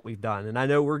endless on what we've done. And I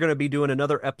know we're going to be doing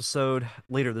another episode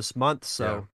later this month,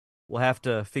 so we'll have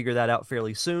to figure that out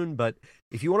fairly soon. But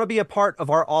if you want to be a part of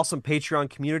our awesome Patreon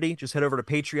community, just head over to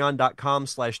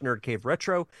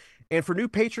patreon.com/nerdcaveretro. And for new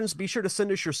patrons, be sure to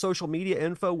send us your social media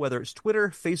info, whether it's Twitter,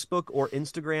 Facebook, or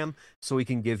Instagram, so we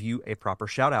can give you a proper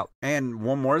shout out. And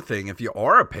one more thing, if you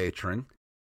are a patron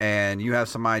and you have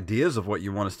some ideas of what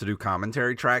you want us to do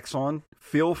commentary tracks on,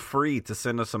 feel free to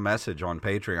send us a message on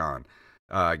Patreon.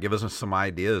 Give us some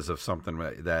ideas of something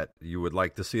that you would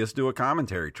like to see us do a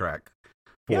commentary track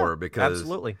for, because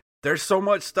absolutely. There's so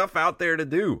much stuff out there to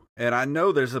do, and I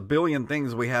know there's a billion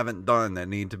things we haven't done that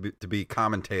need to be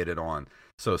commentated on.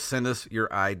 So send us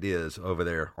your ideas over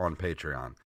there on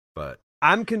Patreon. But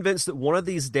I'm convinced that one of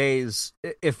these days,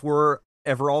 if we're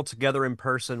ever all together in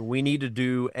person, we need to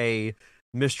do a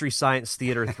Mystery Science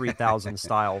Theater 3000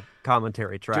 style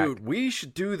commentary track. Dude, we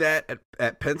should do that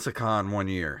at Pensacon one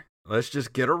year. Let's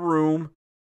just get a room,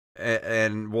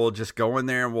 and we'll just go in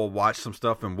there and we'll watch some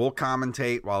stuff, and we'll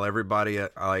commentate while everybody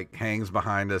hangs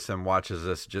behind us and watches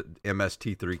us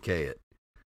MST3K it.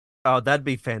 Oh, that'd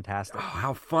be fantastic. Oh,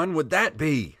 how fun would that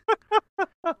be?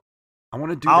 I want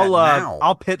to do that now.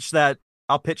 I'll pitch that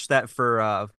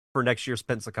for next year's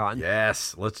Pensacon.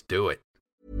 Yes, let's do it.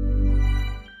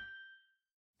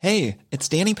 Hey, it's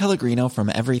Danny Pellegrino from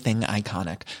Everything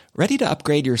Iconic. Ready to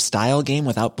upgrade your style game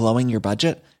without blowing your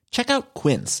budget? Check out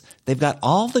Quince. They've got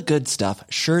all the good stuff,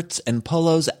 shirts and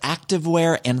polos,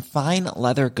 activewear, and fine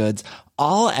leather goods,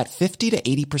 all at 50 to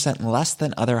 80% less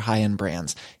than other high-end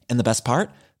brands. And the best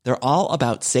part? They're all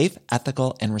about safe,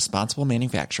 ethical, and responsible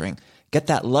manufacturing. Get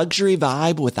that luxury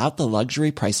vibe without the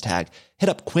luxury price tag. Hit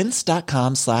up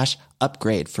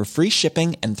quince.com/upgrade for free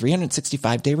shipping and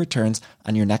 365-day returns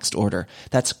on your next order.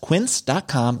 That's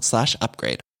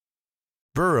quince.com/upgrade.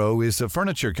 Burrow is a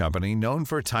furniture company known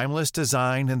for timeless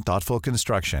design and thoughtful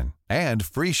construction, and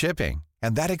free shipping,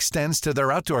 and that extends to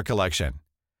their outdoor collection.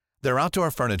 Their outdoor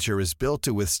furniture is built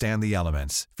to withstand the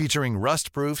elements, featuring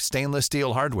rust-proof stainless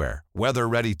steel hardware,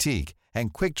 weather-ready teak,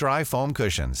 and quick-dry foam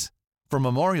cushions. For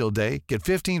Memorial Day, get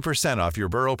 15% off your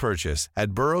Burrow purchase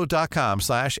at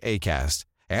burrow.com/acast,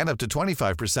 and up to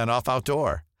 25% off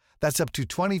outdoor. That's up to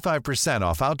 25%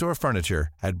 off outdoor furniture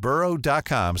at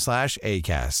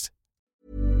burrow.com/acast.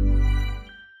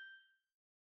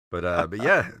 But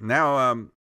yeah, now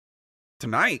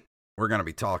tonight we're going to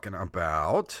be talking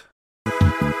about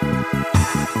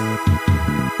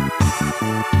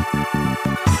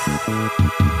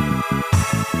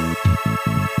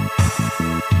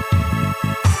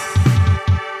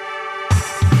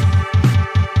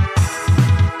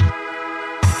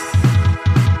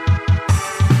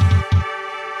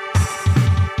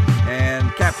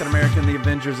Captain America and the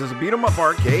Avengers is a beat-em-up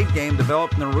arcade game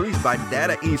developed and released by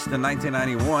Data East in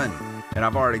 1991. And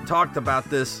I've already talked about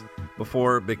this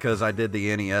before because I did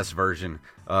the NES version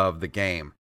of the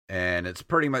game. And it's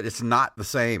not the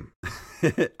same.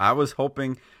 I was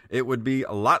hoping it would be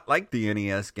a lot like the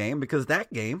NES game because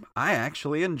that game I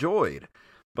actually enjoyed.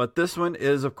 But this one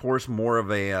is, of course, more of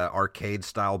a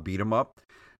arcade-style beat-em-up,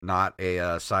 not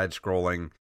a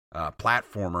side-scrolling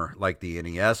platformer like the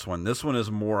NES one. This one is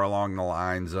more along the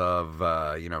lines of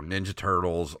Ninja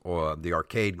Turtles or the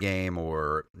arcade game,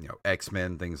 or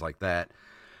X-Men, things like that.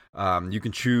 You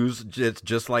can choose. It's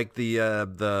just like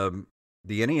the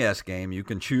NES game. You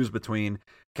can choose between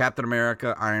Captain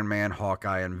America, Iron Man,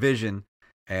 Hawkeye, and Vision,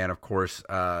 and of course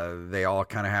they all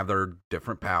kind of have their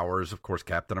different powers. Of course,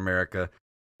 Captain America,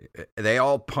 they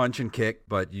all punch and kick,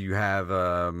 but you have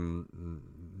a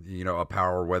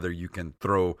power whether you can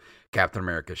throw Captain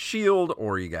America's shield,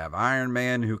 or you have Iron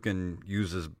Man who can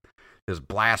use his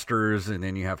blasters, and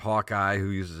then you have Hawkeye who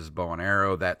uses his bow and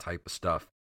arrow, that type of stuff.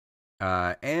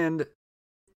 And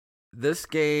this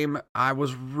game, I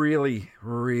was really,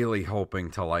 really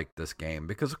hoping to like this game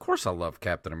because, of course, I love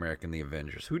Captain America and the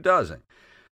Avengers. Who doesn't?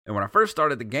 And when I first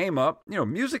started the game up,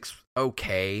 music's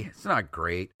okay. It's not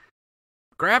great.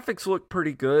 Graphics look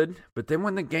pretty good, but then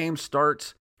when the game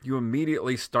starts, you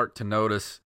immediately start to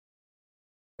notice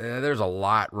there's a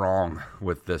lot wrong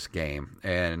with this game.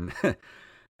 And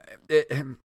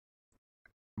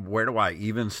where do I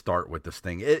even start with this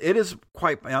thing? It is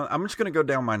quite... I'm just going to go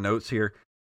down my notes here.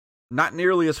 Not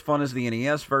nearly as fun as the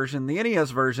NES version. The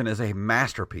NES version is a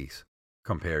masterpiece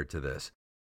compared to this.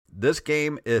 This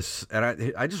game is...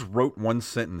 And I just wrote one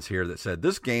sentence here that said,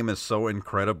 this game is so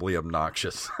incredibly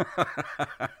obnoxious.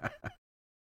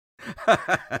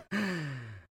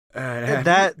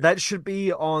 That should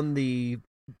be on the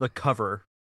cover,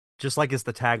 just like it's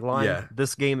the tagline. Yeah.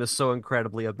 This game is so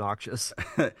incredibly obnoxious.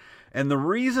 And the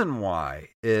reason why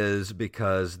is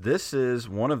because this is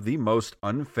one of the most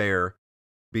unfair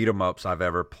beat 'em ups I've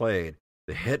ever played.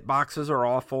 The hitboxes are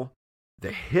awful.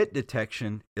 The hit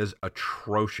detection is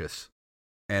atrocious.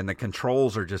 And the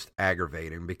controls are just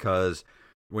aggravating because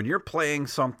when you're playing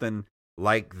something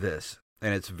like this,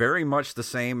 and it's very much the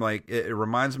same, like it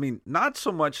reminds me not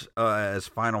so much as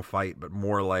Final Fight, but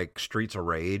more like Streets of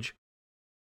Rage.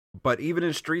 But even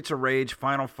in Streets of Rage,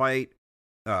 Final Fight,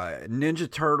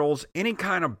 Ninja Turtles, any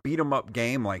kind of beat 'em up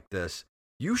game like this,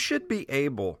 you should be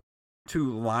able to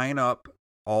line up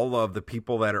all of the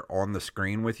people that are on the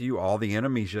screen with you, all the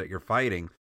enemies that you're fighting,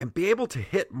 and be able to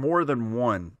hit more than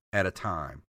one at a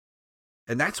time.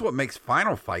 And that's what makes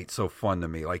Final Fight so fun to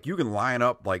me. Like, you can line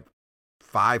up like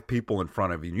 5 people in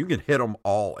front of you, and you can hit them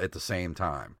all at the same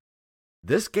time.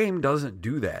 This game doesn't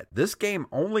do that. This game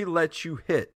only lets you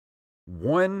hit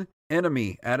one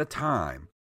enemy at a time,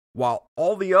 while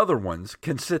all the other ones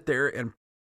can sit there and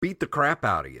beat the crap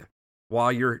out of you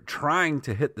while you're trying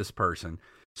to hit this person.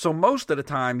 So most of the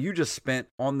time, you just spend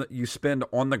on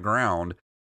the ground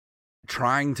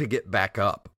trying to get back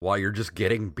up while you're just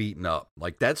getting beaten up.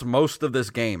 Like, that's most of this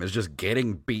game, is just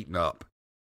getting beaten up.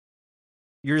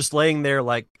 You're just laying there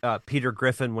like Peter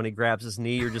Griffin when he grabs his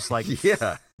knee. You're just like,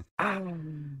 yeah.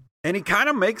 And he kind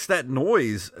of makes that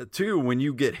noise too when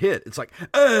you get hit. It's like,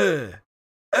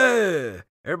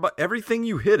 everything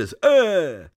you hit is,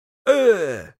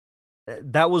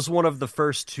 That was one of the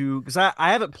first two, because I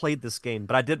haven't played this game,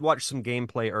 but I did watch some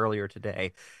gameplay earlier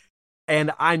today,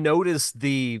 and I noticed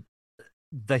the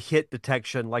hit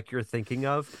detection like you're thinking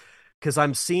of, because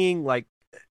I'm seeing like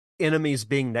enemies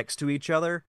being next to each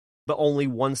other, but only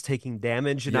one's taking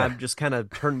damage, and I've just kind of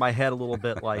turned my head a little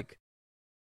bit like,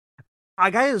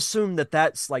 I gotta assume that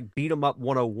that's like beat 'em up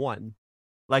 101.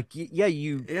 Like,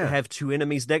 you have two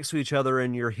enemies next to each other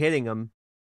and you're hitting them.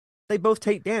 They both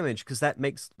take damage because that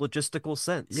makes logistical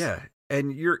sense. Yeah,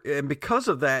 and because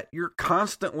of that, you're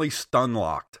constantly stun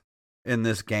locked in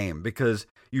this game, because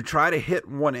you try to hit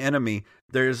one enemy,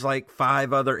 there's like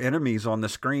 5 other enemies on the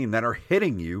screen that are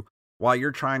hitting you while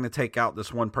you're trying to take out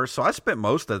this one person. So I spent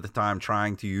most of the time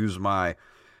trying to use my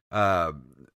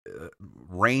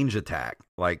range attack,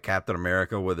 like Captain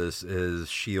America with his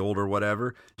shield or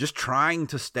whatever, just trying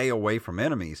to stay away from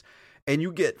enemies. And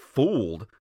you get fooled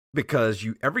because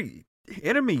every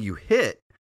enemy you hit,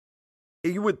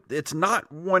 it's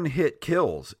not one hit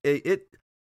kills.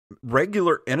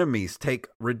 Regular enemies take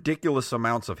ridiculous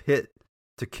amounts of hit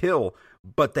to kill,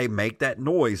 but they make that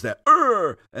noise, that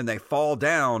and they fall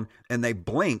down and they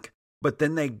blink, but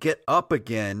then they get up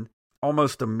again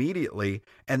almost immediately,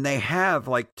 and they have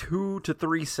like 2 to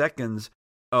 3 seconds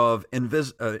of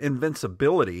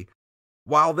invincibility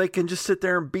while they can just sit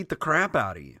there and beat the crap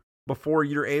out of you before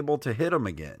you're able to hit them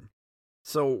again.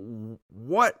 So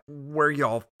what were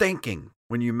y'all thinking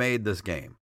when you made this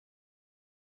game?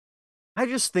 I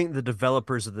just think the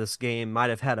developers of this game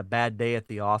might have had a bad day at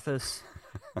the office.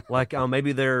 Like,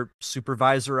 maybe their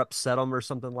supervisor upset them or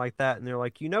something like that, and they're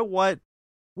like, you know what?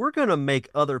 We're going to make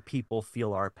other people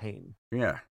feel our pain.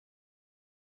 Yeah.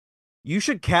 You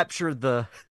should capture the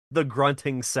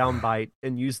grunting soundbite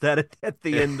and use that at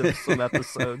the end of some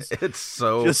episodes. It's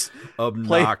so just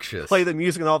obnoxious. Play the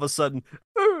music and all of a sudden,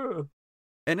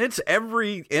 and it's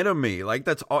every enemy. Like,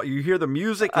 that's all you hear, the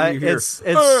music, and you hear it's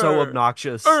so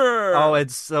obnoxious. Oh,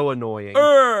 it's so annoying.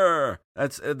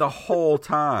 That's the whole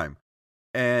time.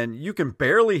 And you can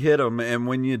barely hit them, and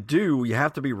when you do, you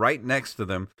have to be right next to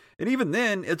them. And even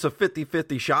then, it's a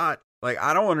 50-50 shot. Like,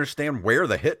 I don't understand where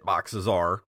the hitboxes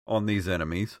are on these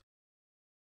enemies.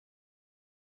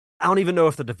 I don't even know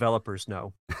if the developers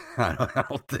know. I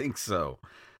don't think so.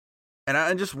 And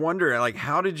I just wonder, like,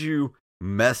 how did you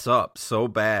mess up so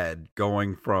bad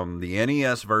going from the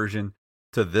NES version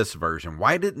to this version?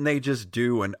 Why didn't they just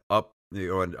do an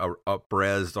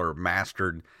up-res or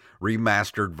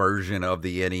remastered version of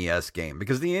the NES game?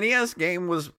 Because the NES game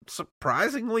was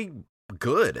surprisingly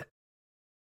good,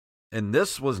 and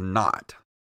this was not.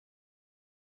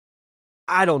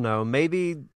 I don't know.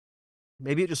 Maybe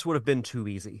it just would have been too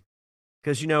easy.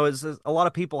 Because, as a lot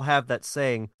of people have that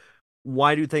saying,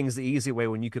 why do things the easy way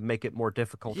when you could make it more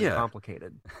difficult and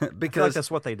complicated? Because I feel like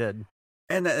that's what they did.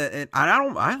 And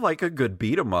I like a good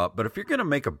beat 'em up, but if you're gonna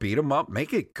make a beat 'em up,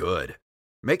 make it good,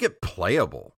 make it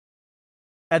playable.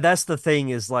 And that's the thing,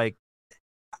 is like,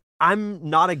 I'm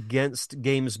not against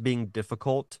games being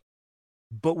difficult,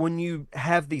 but when you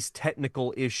have these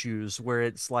technical issues where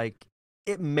it's like,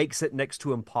 it makes it next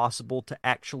to impossible to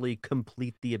actually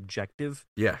complete the objective.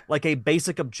 Yeah. Like a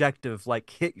basic objective, like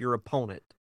hit your opponent.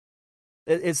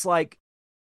 It's like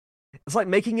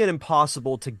making it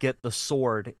impossible to get the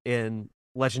sword in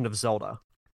Legend of Zelda.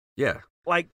 Yeah.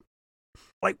 Like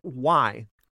why?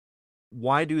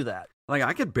 Why do that? Like,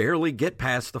 I could barely get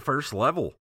past the first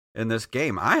level in this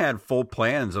game. I had full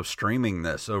plans of streaming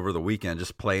this over the weekend,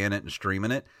 just playing it and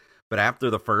streaming it. But after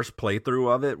the first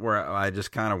playthrough of it, where I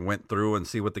just kind of went through and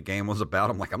see what the game was about,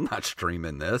 I'm like, I'm not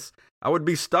streaming this. I would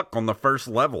be stuck on the first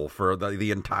level for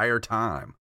the entire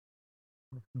time.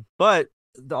 But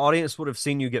the audience would have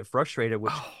seen you get frustrated,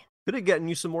 which could have gotten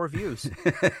you some more views.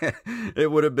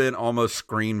 It would have been almost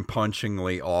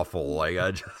screen-punchingly awful. Like,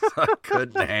 I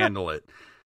couldn't handle it.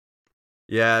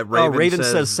 Yeah, Raven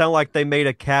says sound like they made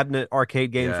a cabinet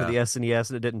arcade game for the SNES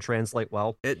and it didn't translate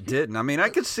well. It didn't. I mean, I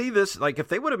could see this, like, if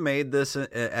they would have made this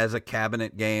as a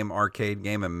cabinet game, arcade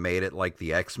game, and made it like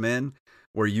the X-Men,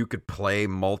 where you could play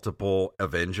multiple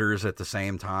Avengers at the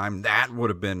same time, that would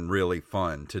have been really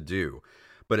fun to do.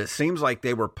 But it seems like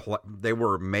they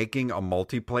were making a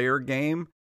multiplayer game,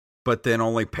 but then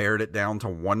only pared it down to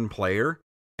one player,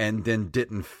 and then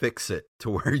didn't fix it to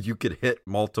where you could hit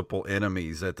multiple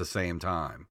enemies at the same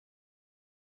time.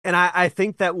 And I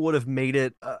think that would have made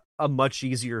it a much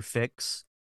easier fix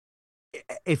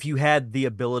if you had the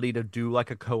ability to do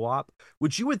like a co-op,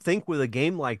 which you would think with a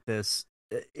game like this,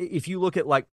 if you look at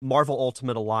like Marvel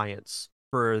Ultimate Alliance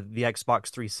for the Xbox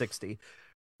 360,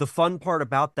 the fun part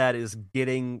about that is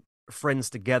getting friends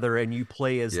together and you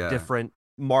play as different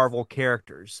Marvel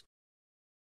characters.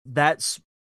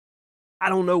 I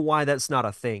don't know why that's not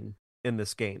a thing in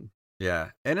this game.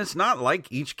 Yeah, and it's not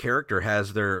like each character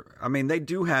has they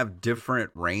do have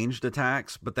different ranged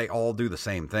attacks, but they all do the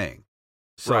same thing.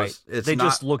 So right. They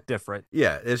just look different.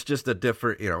 Yeah, it's just a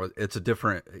different, it's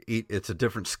a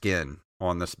different skin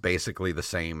on this, basically the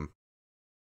same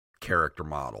character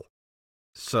model.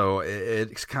 So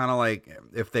it's kind of like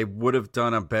if they would have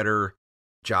done a better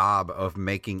job of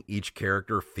making each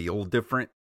character feel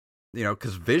different,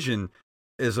 because Vision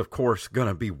is, of course, going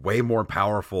to be way more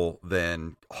powerful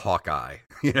than Hawkeye,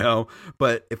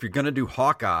 But if you're going to do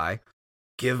Hawkeye,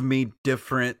 give me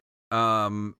different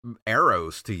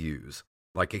arrows to use,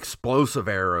 like explosive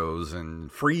arrows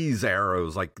and freeze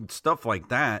arrows, like stuff like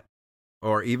that.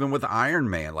 Or even with Iron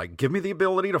Man, like give me the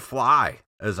ability to fly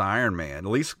as Iron Man,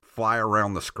 at least fly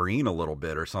around the screen a little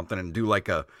bit or something, and do like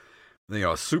a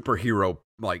superhero,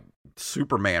 like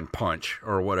Superman punch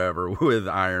or whatever with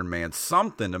Iron Man,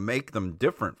 something to make them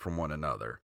different from one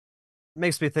another.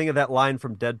 Makes me think of that line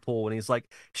from Deadpool when he's like,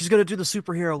 she's going to do the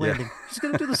superhero landing. Yeah. She's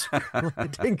going to do the superhero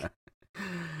landing.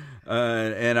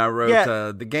 And I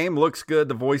wrote, the game looks good.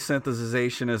 The voice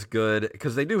synthesization is good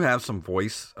because they do have some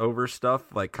voice over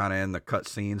stuff, like kind of in the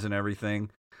cutscenes and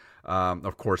everything.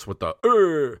 Of course, with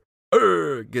the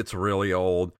gets really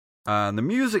old. The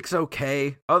music's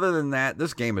okay. Other than that,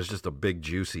 this game is just a big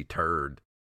juicy turd.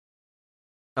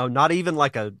 Oh, not even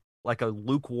like a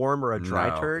lukewarm or a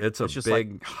dry turd? It's just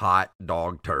big, hot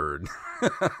dog turd.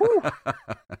 Woo!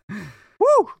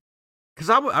 Woo! Because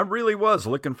I really was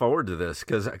looking forward to this.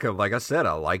 Because, like I said,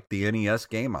 I liked the NES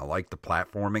game. I liked the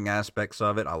platforming aspects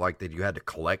of it. I liked that you had to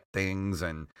collect things,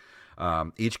 and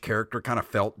each character kind of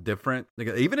felt different.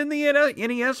 Even in the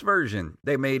NES version,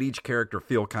 they made each character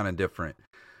feel kind of different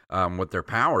with their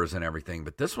powers and everything.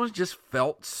 But this one just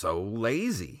felt so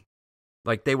lazy.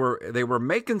 Like they were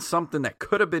making something that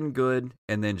could have been good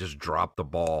and then just dropped the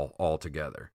ball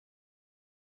altogether.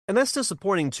 And that's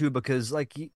disappointing too, because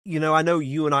like, I know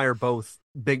you and I are both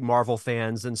big Marvel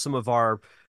fans, and some of our,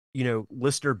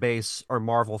 listener base are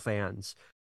Marvel fans.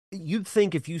 You'd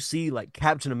think if you see like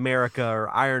Captain America or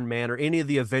Iron Man or any of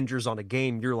the Avengers on a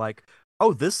game, you're like,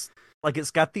 oh, this, like,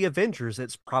 it's got the Avengers.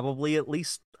 It's probably at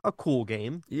least a cool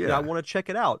game. Yeah. I want to check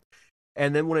it out.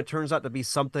 And then when it turns out to be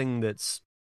something that's,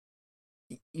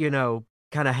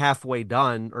 kind of halfway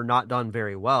done or not done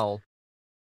very well,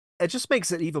 it just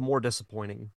makes it even more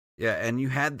disappointing. Yeah, and you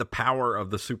had the power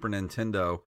of the Super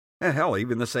Nintendo. Hell,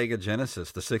 even the Sega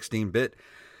Genesis, the 16-bit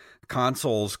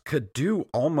consoles could do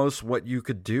almost what you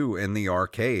could do in the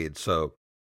arcade. So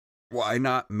why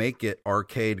not make it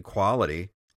arcade quality?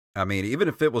 I mean, even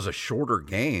if it was a shorter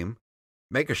game,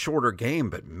 make a shorter game,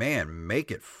 but man, make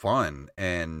it fun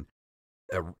and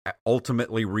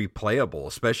ultimately replayable,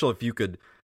 especially if you could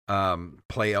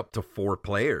play up to 4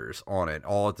 players on it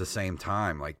all at the same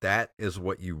time. Like, that is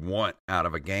what you want out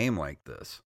of a game like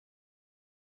this.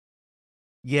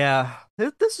 Yeah,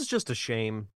 this is just a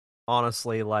shame,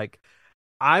 honestly. Like,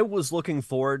 I was looking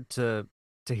forward to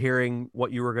hearing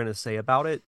what you were going to say about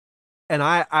it, and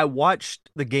I watched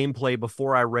the gameplay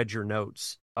before I read your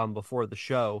notes before the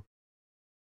show,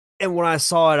 and when I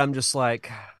saw it, I'm just like,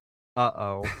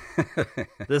 uh-oh,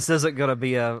 this isn't going to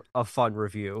be a fun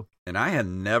review. And I had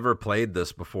never played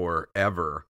this before,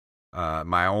 ever.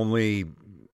 My only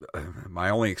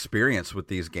experience with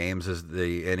these games is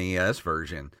the NES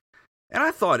version. And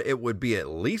I thought it would be at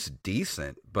least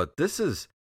decent, but this is,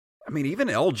 I mean, even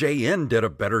LJN did a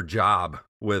better job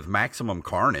with Maximum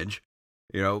Carnage.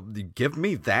 You know, give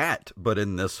me that, but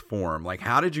in this form. Like,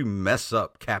 how did you mess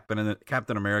up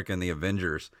Captain America and the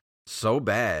Avengers so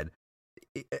bad?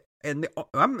 And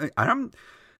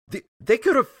they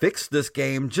could have fixed this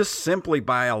game just simply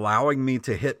by allowing me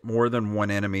to hit more than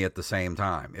one enemy at the same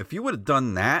time. If you would have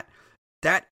done that,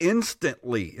 that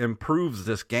instantly improves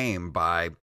this game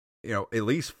by, you know, at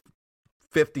least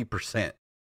 50%.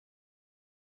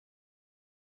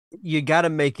 You got to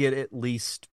make it at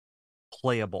least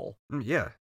playable. Yeah.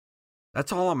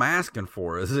 That's all I'm asking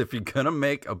for, is if you're going to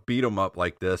make a beat 'em up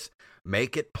like this,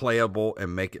 make it playable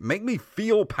and make me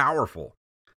feel powerful.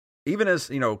 Even as,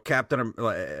 you know, Captain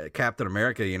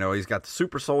America, you know, he's got the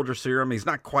super soldier serum. He's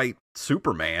not quite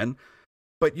Superman,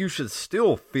 but you should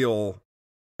still feel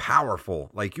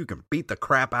powerful. Like you can beat the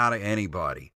crap out of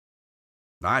anybody.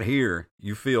 Not here.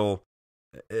 You feel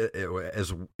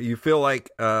like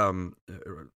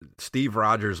Steve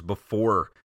Rogers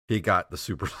before he got the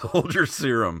super soldier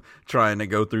serum trying to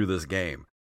go through this game.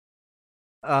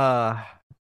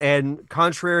 And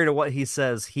contrary to what he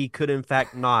says, he could in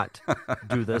fact not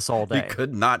do this all day. He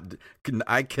could not.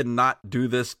 I cannot do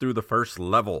this through the first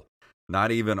level,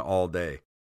 not even all day.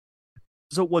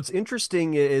 So what's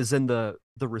interesting is in the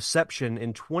reception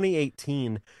in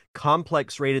 2018,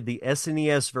 Complex rated the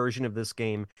SNES version of this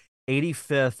game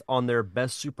 85th on their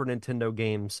best Super Nintendo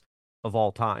games of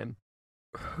all time.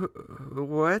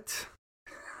 What?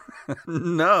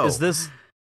 No. Is this...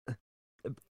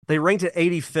 They ranked it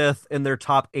 85th in their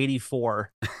top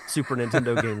 84 Super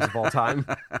Nintendo games of all time.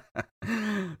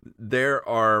 There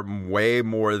are way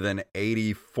more than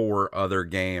 84 other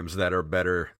games that are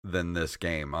better than this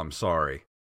game. I'm sorry.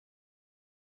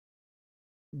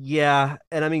 Yeah,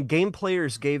 and I mean, Game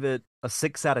Players gave it a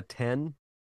 6 out of 10.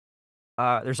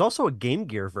 There's also a Game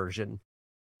Gear version,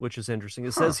 which is interesting.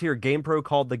 It says here, GamePro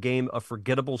called the game a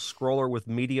forgettable scroller with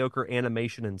mediocre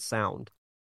animation and sound.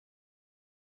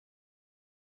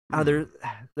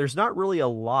 There's not really a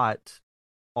lot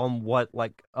on what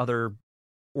like other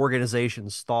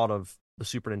organizations thought of the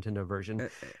Super Nintendo version.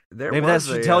 Maybe that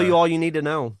should tell you all you need to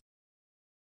know.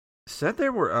 Said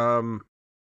there were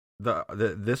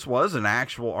this was an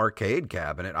actual arcade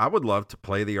cabinet. I would love to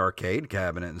play the arcade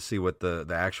cabinet and see what the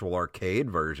actual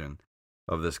arcade version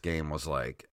of this game was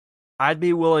like. I'd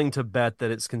be willing to bet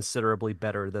that it's considerably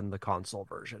better than the console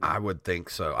version. I would think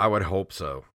so. I would hope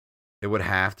so. It would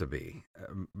have to be.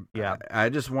 Yeah. I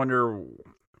just wonder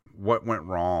what went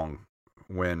wrong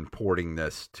when porting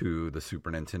this to the Super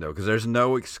Nintendo, because there's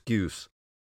no excuse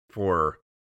for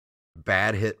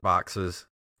bad hitboxes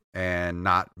and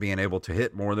not being able to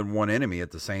hit more than one enemy at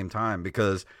the same time,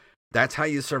 because that's how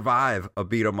you survive a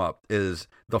beat 'em up, is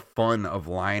the fun of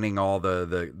lining all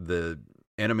the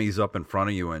enemies up in front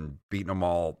of you and beating them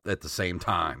all at the same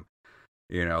time.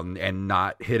 You know, and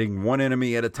not hitting one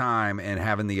enemy at a time and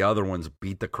having the other ones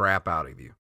beat the crap out of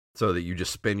you, so that you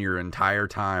just spend your entire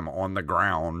time on the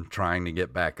ground trying to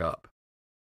get back up.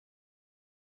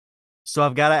 So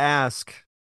I've got to ask,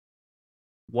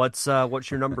 what's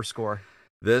your number score?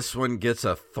 This one gets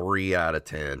a 3 out of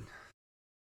 10.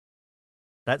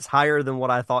 That's higher than what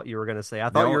I thought you were going to say. I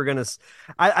thought you were going to...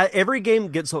 every game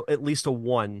gets at least a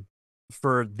 1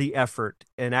 for the effort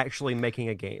in actually making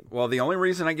a game. Well, the only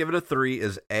reason I give it a 3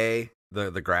 is A,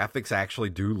 the graphics actually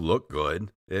do look good.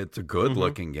 It's a good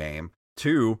looking game.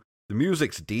 2, the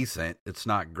music's decent. It's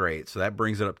not great, so that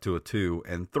brings it up to a 2.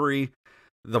 And 3,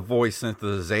 the voice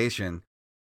synthesization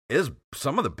is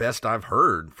some of the best I've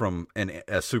heard from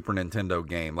a Super Nintendo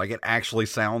game. Like, it actually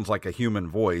sounds like a human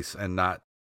voice and not,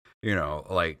 you know,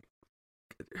 like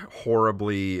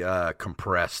horribly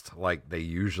compressed like they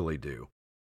usually do.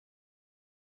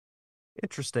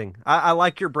 Interesting. I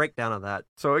like your breakdown of that.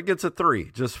 So it gets a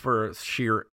 3 just for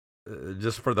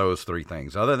just for those 3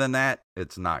 things. Other than that,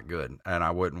 it's not good, and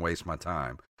I wouldn't waste my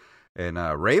time. And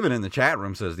Raven in the chat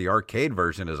room says the arcade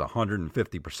version is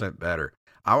 150% better.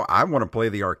 I want to play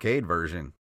the arcade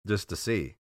version just to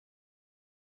see.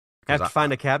 Have to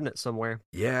find a cabinet somewhere.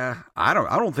 Yeah, I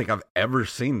don't think I've ever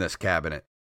seen this cabinet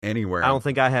anywhere. I don't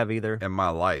think I have either in my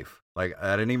life. Like,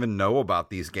 I didn't even know about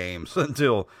these games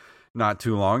until not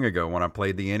too long ago when I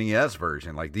played the NES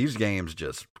version. Like, these games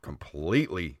just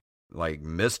completely like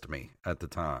missed me at the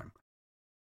time.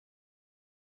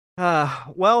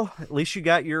 Well, at least you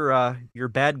got your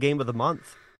bad game of the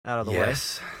month out of the way.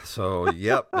 Yes. So,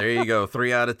 yep, there you go.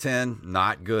 3 out of 10,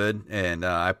 not good. And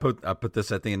I put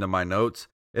this at the end of my notes.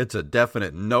 It's a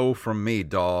definite no from me,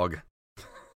 dog.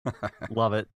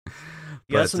 Love it.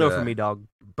 Yeah, that's a no for me, dog.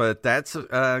 But that's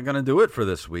going to do it for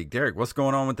this week. Derek, what's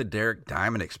going on with the Derek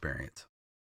Diamond experience?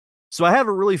 So I have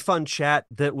a really fun chat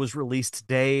that was released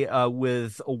today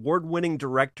with award-winning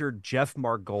director Jeff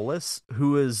Margolis,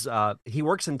 who is he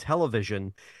works in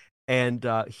television, and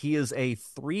he is a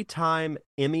 3-time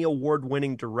Emmy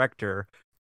Award-winning director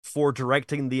for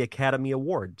directing the Academy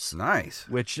Awards. Nice.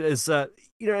 Which is, I'm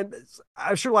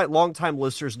sure like longtime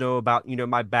listeners know about,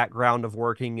 my background of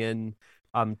working in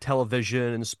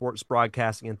television and sports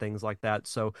broadcasting and things like that.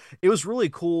 So it was really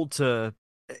cool to,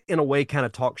 in a way, kind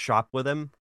of talk shop with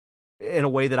him in a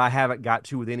way that I haven't got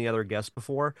to with any other guest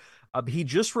before. He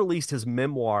just released his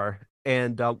memoir,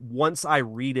 and once I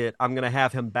read it, I'm going to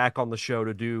have him back on the show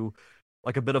to do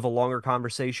like a bit of a longer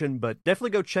conversation, but definitely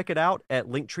go check it out at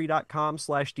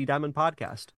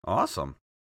linktree.com/DDiamondPodcast. Awesome.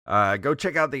 Go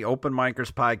check out the Open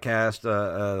Micers podcast,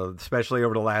 especially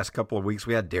over the last couple of weeks.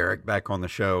 We had Derek back on the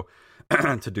show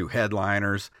to do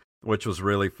headliners, which was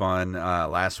really fun.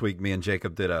 Last week, me and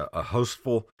Jacob did a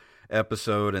hostful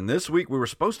episode, and this week we were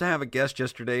supposed to have a guest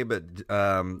yesterday, but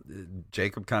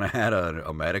Jacob kind of had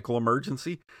a medical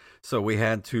emergency, so we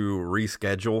had to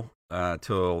reschedule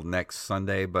till next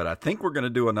Sunday. But I think we're going to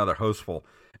do another hostful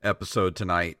episode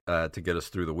tonight to get us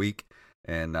through the week,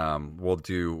 and we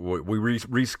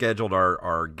rescheduled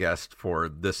our guest for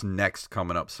this next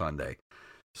coming up Sunday,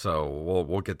 so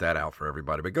we'll get that out for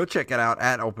everybody. But go check it out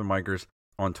at Open Micers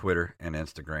on Twitter and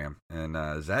Instagram. And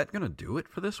is that going to do it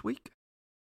for this week?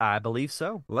 I believe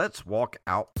so. Let's walk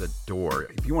out the door.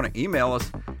 If you want to email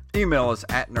us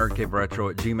at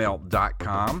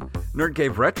nerdcaveretro@gmail.com.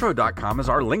 Nerdcaveretro.com is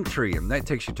our link tree, and that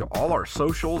takes you to all our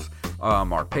socials,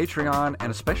 our Patreon,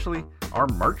 and especially our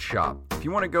merch shop. If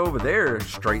you want to go over there,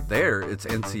 straight there, it's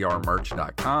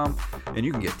ncrmerch.com, and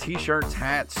you can get t-shirts,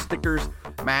 hats, stickers,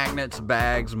 magnets,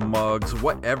 bags, mugs,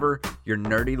 whatever your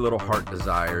nerdy little heart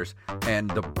desires. And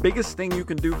the biggest thing you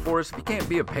can do for us, if you can't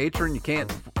be a patron, you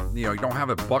don't have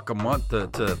 $1 a month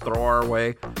to throw our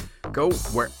way, go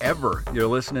wherever you're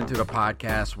listening to the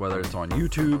podcast, whether it's on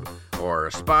YouTube or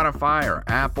Spotify or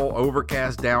Apple,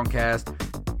 Overcast, Downcast.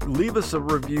 Leave us a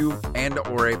review and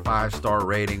or a 5-star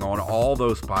rating on all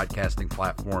those podcasting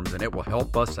platforms, and it will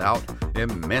help us out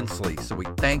immensely. So we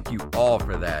thank you all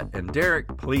for that. And Derek,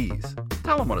 please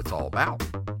tell them what it's all about.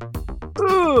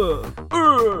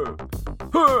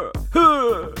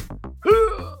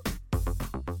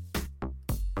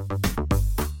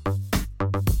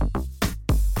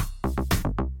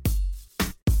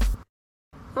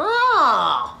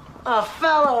 A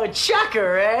fellow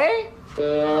chucker, eh?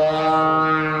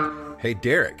 Hey,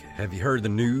 Derek, have you heard the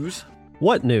news?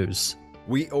 What news?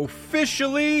 We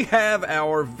officially have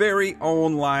our very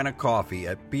own line of coffee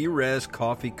at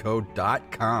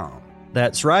brezcoffeeco.com.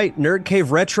 That's right. Nerd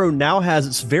Cave Retro now has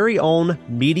its very own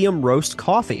medium roast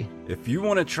coffee. If you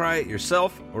want to try it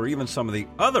yourself, or even some of the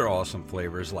other awesome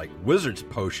flavors like Wizard's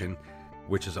Potion,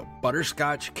 which is a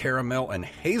butterscotch, caramel, and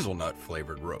hazelnut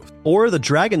flavored roast, or the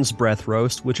Dragon's Breath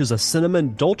roast, which is a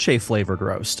cinnamon dolce flavored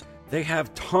roast. They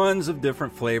have tons of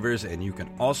different flavors, and you can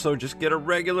also just get a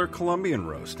regular Colombian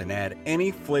roast and add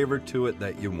any flavor to it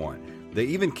that you want. They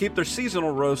even keep their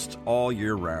seasonal roasts all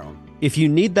year round. If you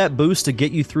need that boost to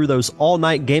get you through those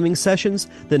all-night gaming sessions,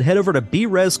 then head over to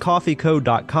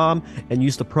brezcoffeeco.com and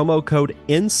use the promo code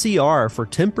NCR for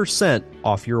 10%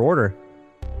 off your order.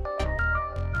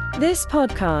 This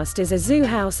podcast is a Zoo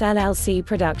House LLC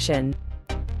production.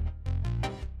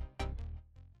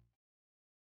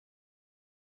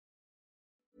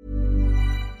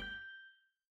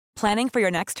 Planning for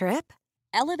your next trip?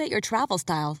 Elevate your travel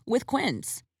style with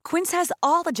Quince. Quince has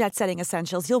all the jet-setting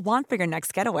essentials you'll want for your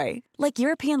next getaway, like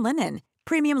European linen,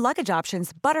 premium luggage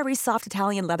options, buttery soft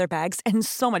Italian leather bags, and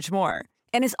so much more.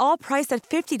 And is all priced at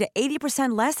 50 to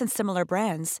 80% less than similar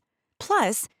brands.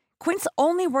 Plus, Quince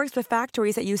only works with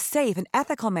factories that use safe and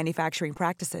ethical manufacturing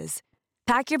practices.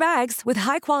 Pack your bags with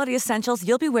high-quality essentials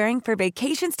you'll be wearing for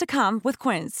vacations to come with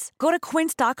Quince. Go to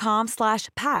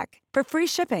quince.com/pack for free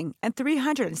shipping and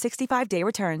 365-day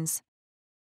returns.